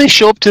 why did they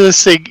show up to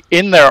this thing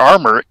in their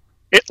armor?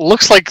 It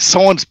looks like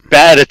someone's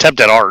bad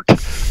attempt at art.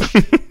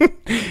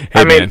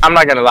 I mean, I'm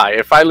not gonna lie.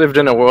 If I lived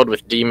in a world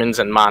with demons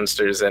and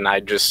monsters and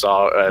I just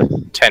saw a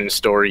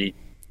 10-story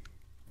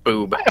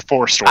boob,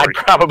 4-story, I'd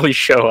probably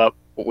show up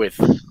with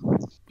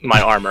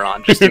my armor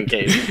on just in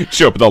case.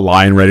 Show up with a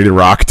lion ready to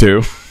rock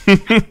too.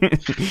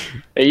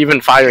 Even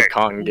Fire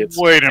Kong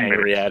gets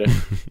angry at it.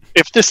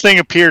 If this thing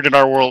appeared in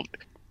our world,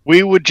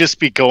 we would just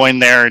be going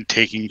there and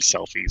taking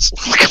selfies.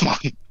 Come on.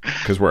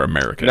 Because we're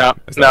American. No,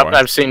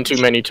 I've seen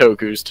too many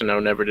tokus to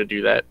know never to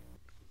do that.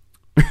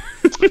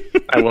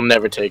 I will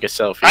never take a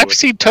selfie. I've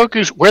seen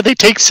tokus where they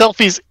take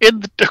selfies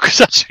in the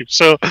tokusatsu,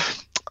 so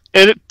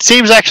it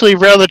seems actually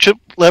rather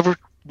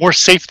more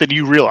safe than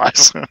you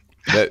realize.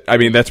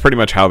 That's pretty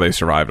much how they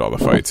survived all the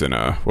fights in,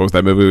 what was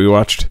that movie we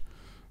watched?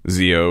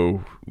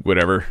 Zeo,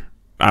 whatever.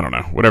 I don't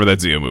know. Whatever that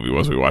Zeo movie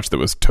was we watched that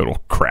was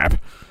total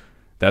crap.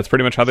 That's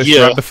pretty much how they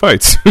survived the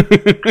fights.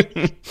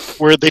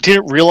 Where they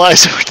didn't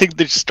realize everything,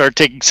 they just start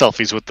taking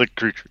selfies with the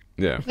creature.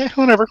 Yeah.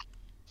 Whatever.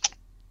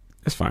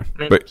 It's fine.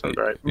 Sounds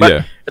right.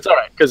 But it's all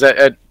right, because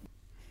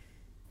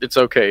it's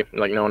okay.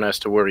 Like, no one has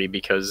to worry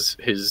because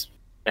his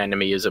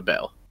enemy is a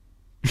bell.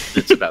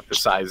 It's about the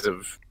size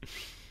of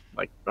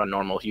like a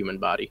normal human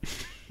body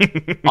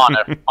on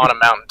a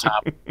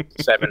mountaintop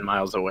 7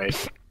 miles away.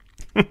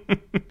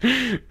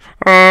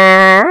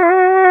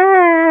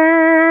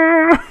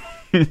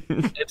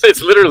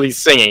 It's literally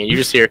singing. You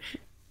just hear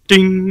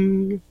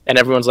ding, and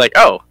everyone's like,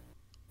 "Oh,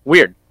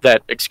 weird!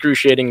 That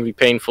excruciatingly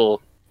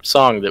painful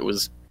song that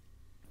was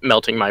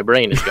melting my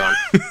brain is gone."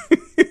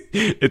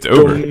 It's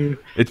over.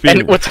 It's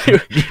being what's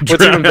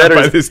even better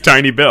by this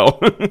tiny bell.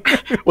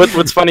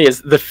 What's funny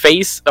is the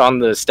face on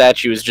the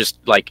statue is just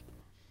like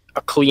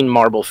a clean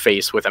marble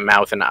face with a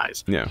mouth and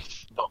eyes. Yeah.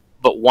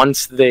 But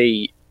once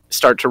they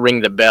start to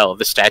ring the bell,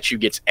 the statue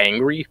gets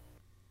angry.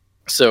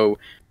 So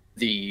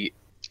the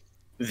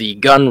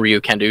gun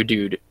Ryukendo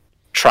dude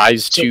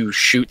tries to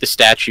shoot the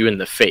statue in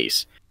the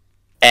face,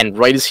 and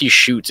right as he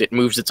shoots, it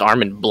moves its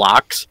arm and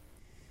blocks,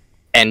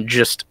 and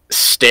just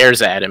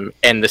stares at him,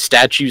 and the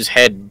statue's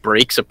head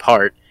breaks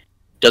apart,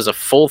 does a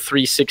full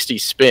 360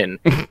 spin,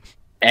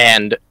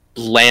 and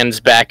lands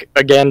back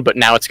again, but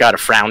now it's got a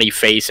frowny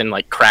face and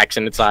like cracks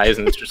in its eyes,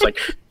 and it's just like,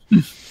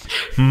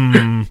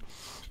 no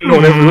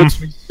one ever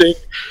lets me sing.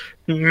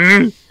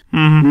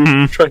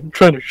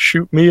 Trying to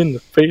shoot me in the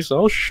face.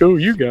 I'll show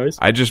you guys.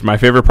 My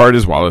favorite part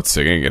is while it's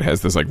singing, it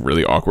has this like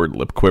really awkward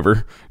lip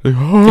quiver. Like,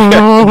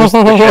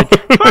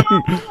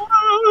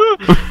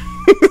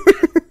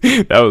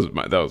 that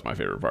was my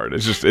favorite part.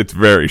 It's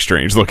very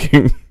strange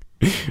looking.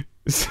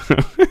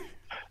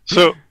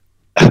 So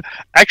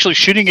actually,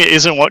 shooting it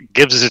isn't what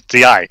gives it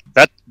the eye.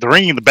 That the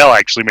ringing the bell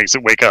actually makes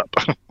it wake up.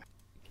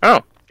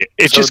 Oh,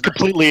 it just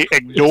completely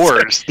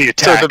ignores the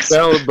attacks.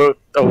 So the bell both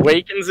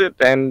awakens it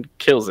and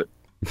kills it.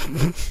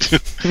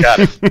 Got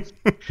it.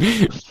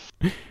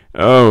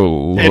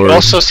 Oh, Lord. It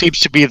also seems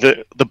to be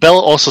the bell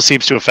also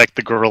seems to affect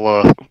the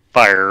gorilla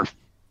fire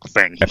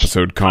thing.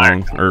 Episode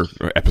Kong or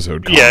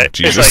Episode Kong. Yeah,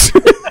 Jesus.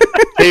 It's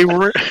like, they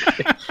were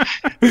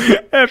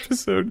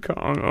Episode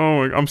Kong.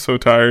 Oh, I'm so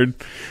tired.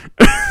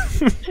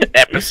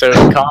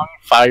 Episode Kong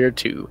Fire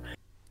 2.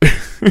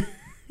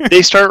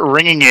 They start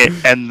ringing it,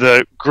 and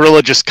the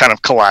gorilla just kind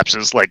of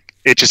collapses, like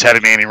it just had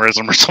an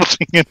aneurysm or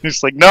something. And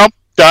it's like, nope,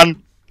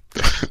 done.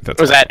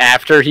 Was that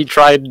after he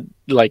tried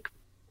like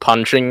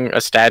punching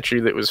a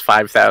statue that was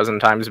 5,000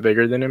 times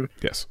bigger than him?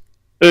 Yes.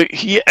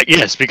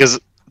 Yes, because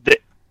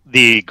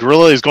the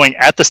gorilla is going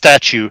at the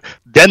statue,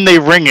 then they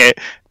ring it,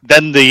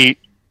 then the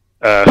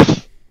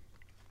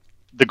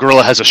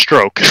gorilla has a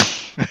stroke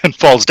and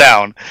falls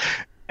down,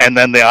 and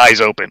then the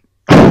eyes open.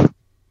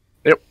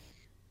 Yep.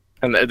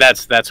 And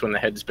that's when the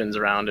head spins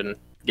around and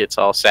gets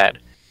all sad.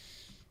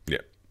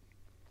 Yep.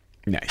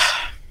 Nice.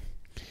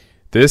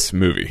 This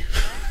movie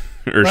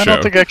or I show.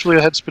 don't think actually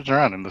the head spins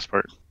around in this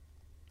part.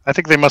 I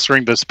think they must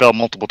ring this bell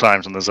multiple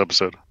times in this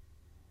episode.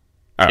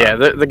 Yeah,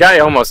 the guy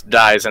almost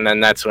dies, and then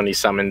that's when he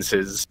summons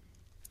his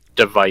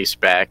device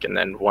back, and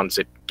then once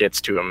it gets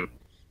to him,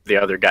 the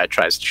other guy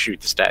tries to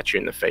shoot the statue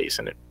in the face,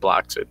 and it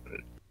blocks it,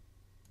 and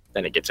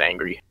then it gets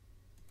angry.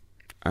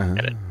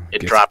 And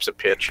it drops a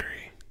pitch.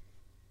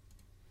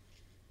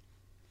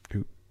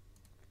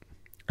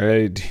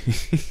 It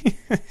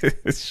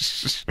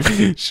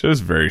show's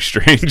very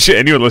strange.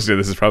 Anyone listening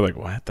to this is probably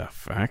like, what the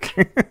fuck?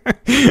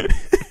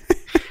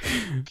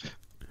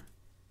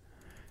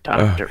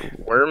 Dr.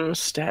 Worm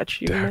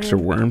statue? Dr.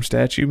 Worm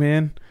statue,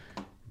 man?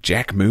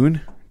 Jack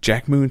Moon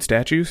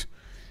statues?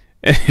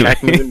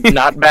 Jack Moon,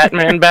 not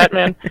Batman?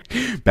 Batman.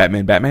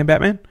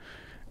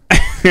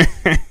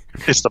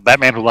 It's the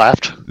Batman who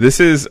laughed. This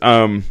is,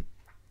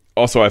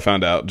 also I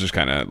found out, just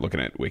kind of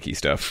looking at wiki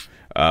stuff,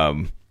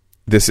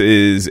 this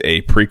is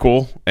a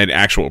prequel, an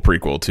actual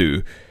prequel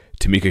to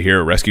Tamika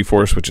Hero Rescue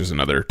Force, which is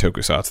another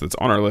tokusatsu that's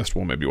on our list.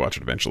 We'll maybe watch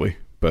it eventually.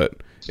 But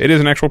it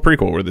is an actual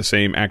prequel where the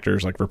same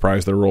actors like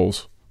reprise their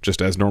roles just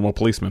as normal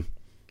policemen.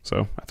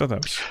 So I thought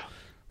that was a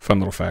fun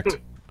little fact.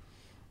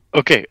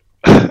 Okay,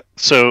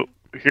 so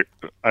here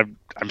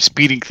I'm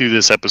speeding through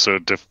this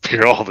episode to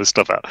figure all this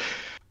stuff out.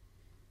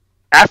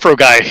 Afro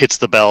guy hits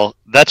the bell.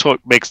 That's what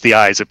makes the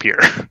eyes appear.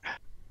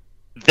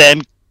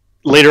 Then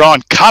later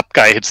on, cop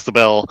guy hits the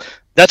bell.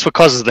 That's what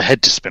causes the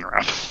head to spin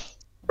around.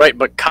 Right,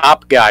 but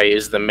cop guy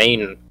is the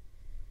main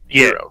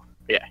hero.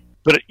 Yeah.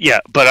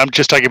 But I'm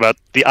just talking about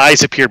the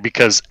eyes appear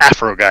because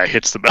Afro guy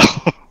hits the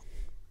bell.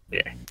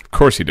 Yeah. Of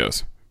course he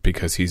does,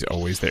 because he's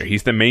always there.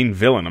 He's the main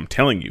villain, I'm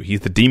telling you. He's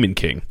the Demon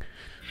King.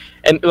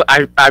 And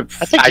I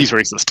think he's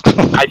racist.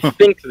 I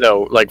think,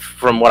 though, like,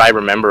 from what I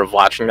remember of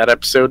watching that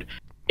episode,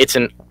 it's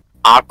an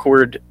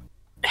awkward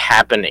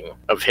happening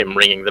of him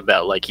ringing the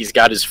bell. Like, he's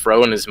got his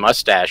fro and his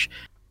mustache,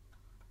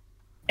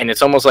 and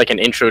it's almost like an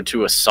intro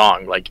to a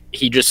song. Like,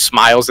 he just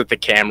smiles at the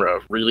camera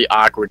really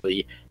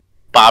awkwardly,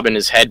 bobbing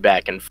his head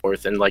back and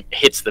forth, and, like,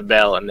 hits the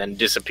bell and then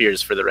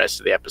disappears for the rest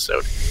of the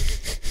episode.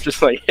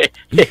 Just like,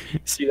 hey,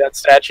 see that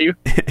statue?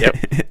 Yep.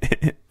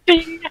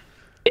 Ding.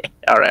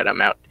 All right,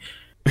 I'm out.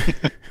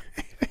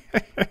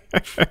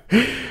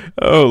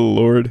 Oh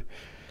Lord,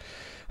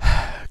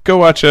 go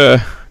watch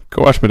Madan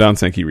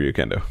Senki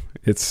Ryukendo.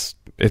 It's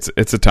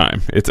a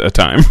time. It's a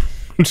time.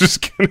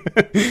 Just kidding.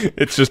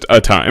 It's just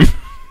a time.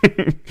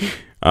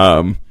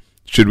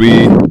 Should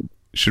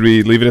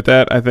we leave it at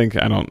that? I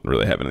think I don't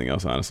really have anything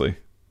else honestly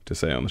to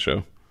say on the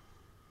show.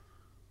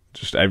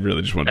 I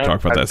really just want to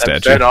talk about that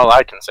statue. That's all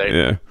I can say.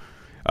 Yeah.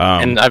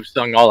 And I've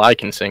sung all I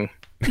can sing.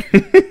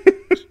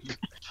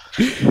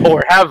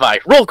 Or have I?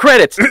 Roll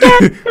credits!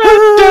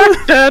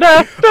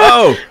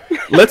 Oh,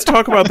 let's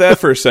talk about that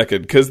for a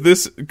second, because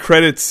this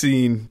credit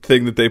scene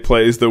thing that they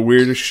play is the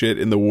weirdest shit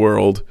in the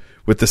world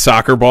with the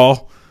soccer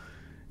ball.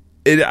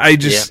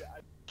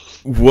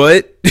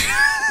 What?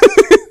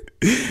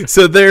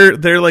 So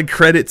their like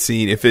credit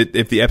scene, if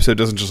the episode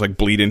doesn't just like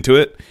bleed into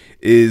it,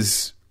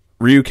 is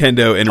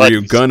Ryukendo and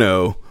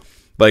Ryuguno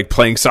like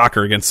playing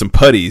soccer against some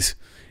putties.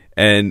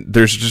 And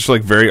there's just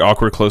like very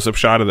awkward close-up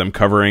shot of them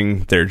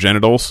covering their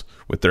genitals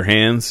with their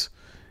hands,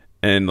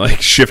 and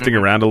like shifting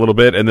around a little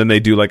bit, and then they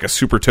do like a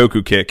super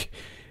Toku kick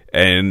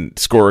and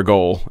score a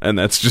goal, and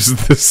that's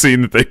just the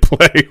scene that they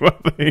play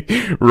while they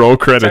roll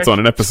credits on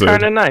an episode.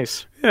 Kind of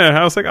nice. Yeah,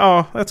 I was like,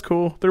 oh, that's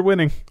cool. They're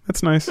winning.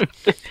 That's nice.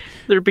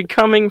 They're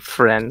becoming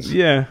friends.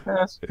 Yeah,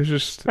 That's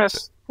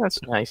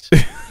nice.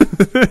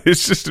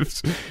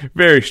 it's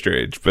very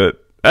strange,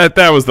 but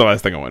that was the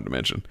last thing I wanted to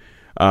mention.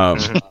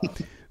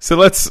 So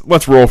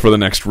let's roll for the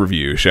next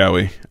review, shall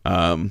we?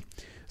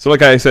 So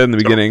like I said in the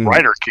beginning,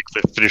 rider kick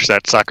that finished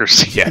that soccer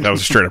scene. Yeah, that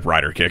was a straight up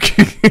rider kick.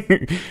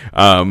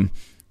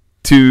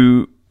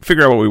 To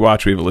figure out what we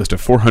watch, we have a list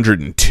of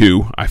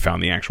 402. I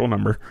found the actual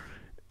number.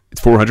 It's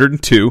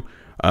 402.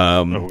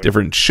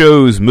 Different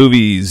shows,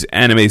 movies,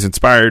 animes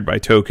inspired by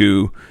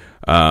Toku,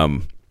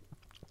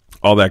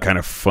 all that kind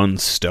of fun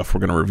stuff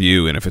we're going to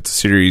review. And if it's a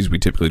series, we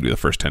typically do the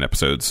first 10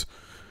 episodes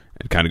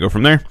and kind of go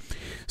from there.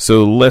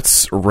 So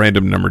let's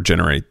random number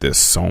generate this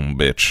son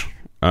bitch.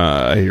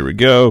 Here we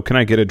go. Can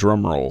I get a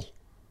drum roll?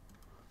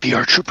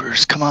 VR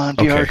Troopers, come on,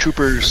 VR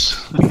Troopers.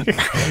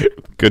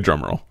 Good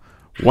drum roll.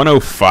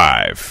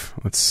 105.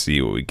 Let's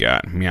see what we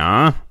got.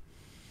 Yeah.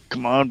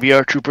 Come on,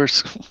 VR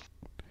Troopers.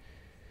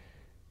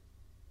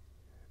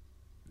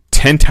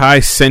 Tentai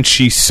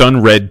Senshi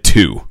Sunred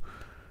 2.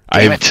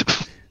 Damn it.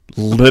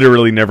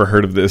 Literally never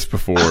heard of this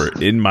before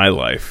in my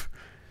life.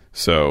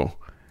 So,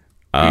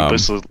 I'm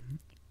still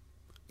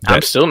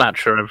not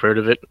sure I've heard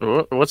of it.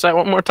 What's that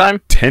one more time?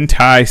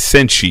 Tentai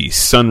Senshi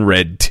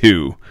Sunred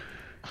 2.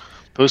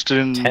 Posted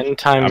in 10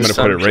 times. I'm going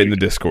to put it right in the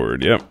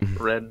Discord. Yep.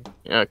 Red.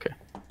 Okay.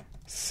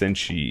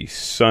 Senshi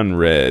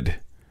Sunred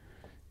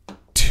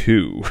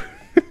 2.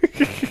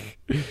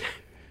 It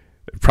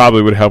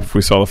probably would help if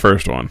we saw the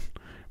first one,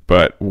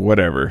 but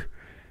whatever.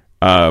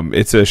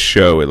 It's a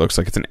show. It looks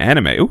like it's an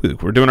anime. Ooh,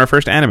 we're doing our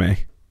first anime.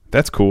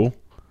 That's cool.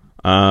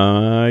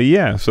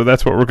 Yeah, so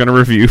that's what we're going to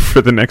review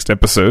for the next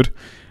episode.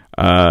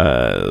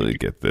 Let me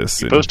get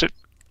this. Post it.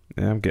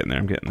 Yeah, I'm getting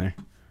there.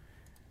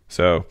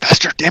 So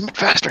faster, damn it,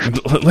 faster.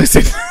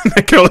 Listen,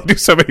 I can only do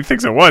so many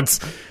things at once.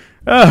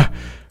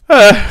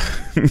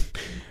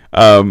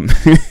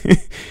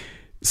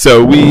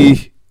 So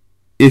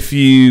if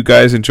you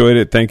guys enjoyed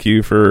it, thank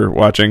you for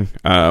watching,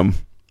 or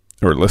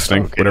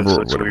listening,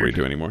 whatever we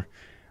do anymore.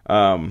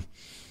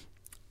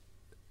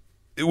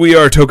 We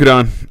are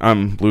Tokudan.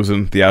 I'm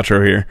losing the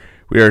outro here.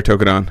 We are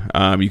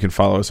Tokudan. You can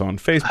follow us on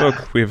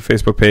Facebook. We have a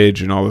Facebook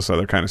page and all this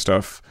other kind of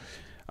stuff.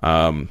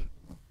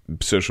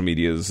 Social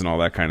medias and all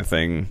that kind of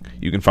thing.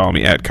 You can follow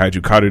me at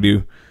Kaiju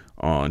Karudu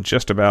on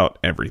just about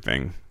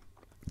everything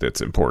that's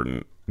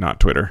important. Not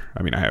Twitter.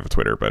 I mean, I have a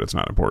Twitter, but it's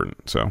not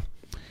important. So,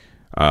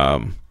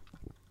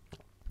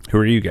 who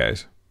are you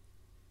guys?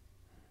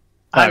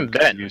 I'm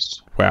Ben.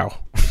 Confused. Wow,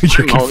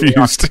 you're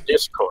confused.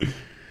 Discord,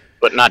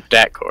 but not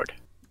Datcord.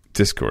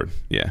 Discord,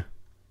 yeah.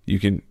 You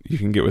can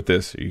get with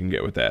this, or you can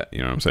get with that. You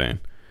know what I'm saying?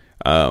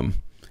 I'm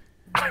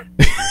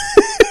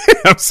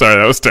sorry,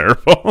 that was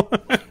terrible.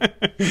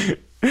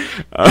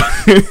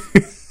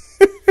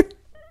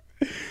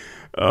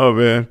 Oh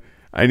man,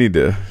 I need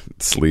to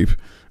sleep.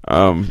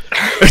 Who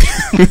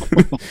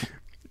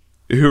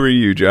are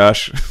you,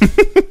 Josh?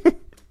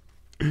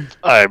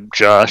 I'm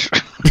Josh.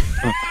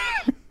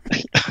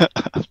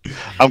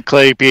 I'm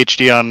Clay,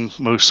 PhD on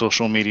most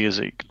social medias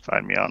that you can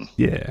find me on.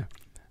 Yeah.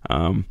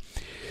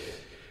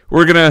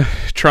 We're going to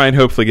try and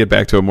hopefully get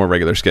back to a more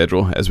regular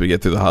schedule as we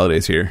get through the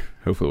holidays here.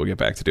 Hopefully we'll get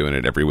back to doing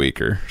it every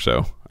week or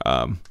so.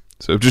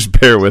 So just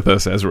bear with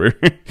us as we're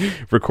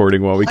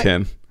recording while we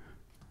can.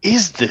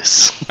 Is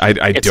this? I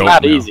don't know. It's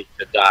not easy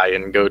to die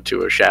and go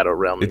to a shadow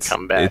realm and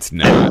come back. It's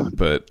not,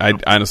 but I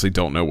honestly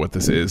don't know what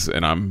this is,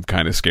 and I'm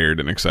kind of scared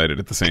and excited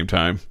at the same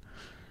time.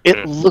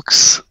 It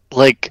looks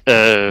like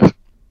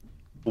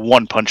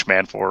One Punch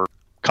Man for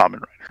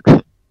Kamen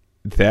Rider.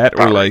 That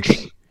or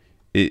like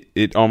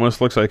it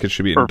almost looks like it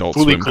should be an Adult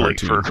Swim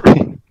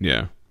cartoon.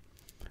 Yeah.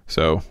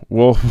 So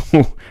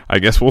I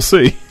guess we'll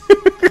see.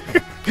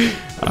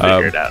 We'll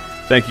figure it out.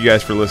 Thank you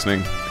guys for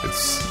listening.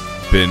 It's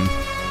been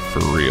for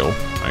real,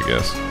 I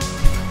guess.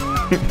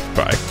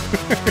 Bye.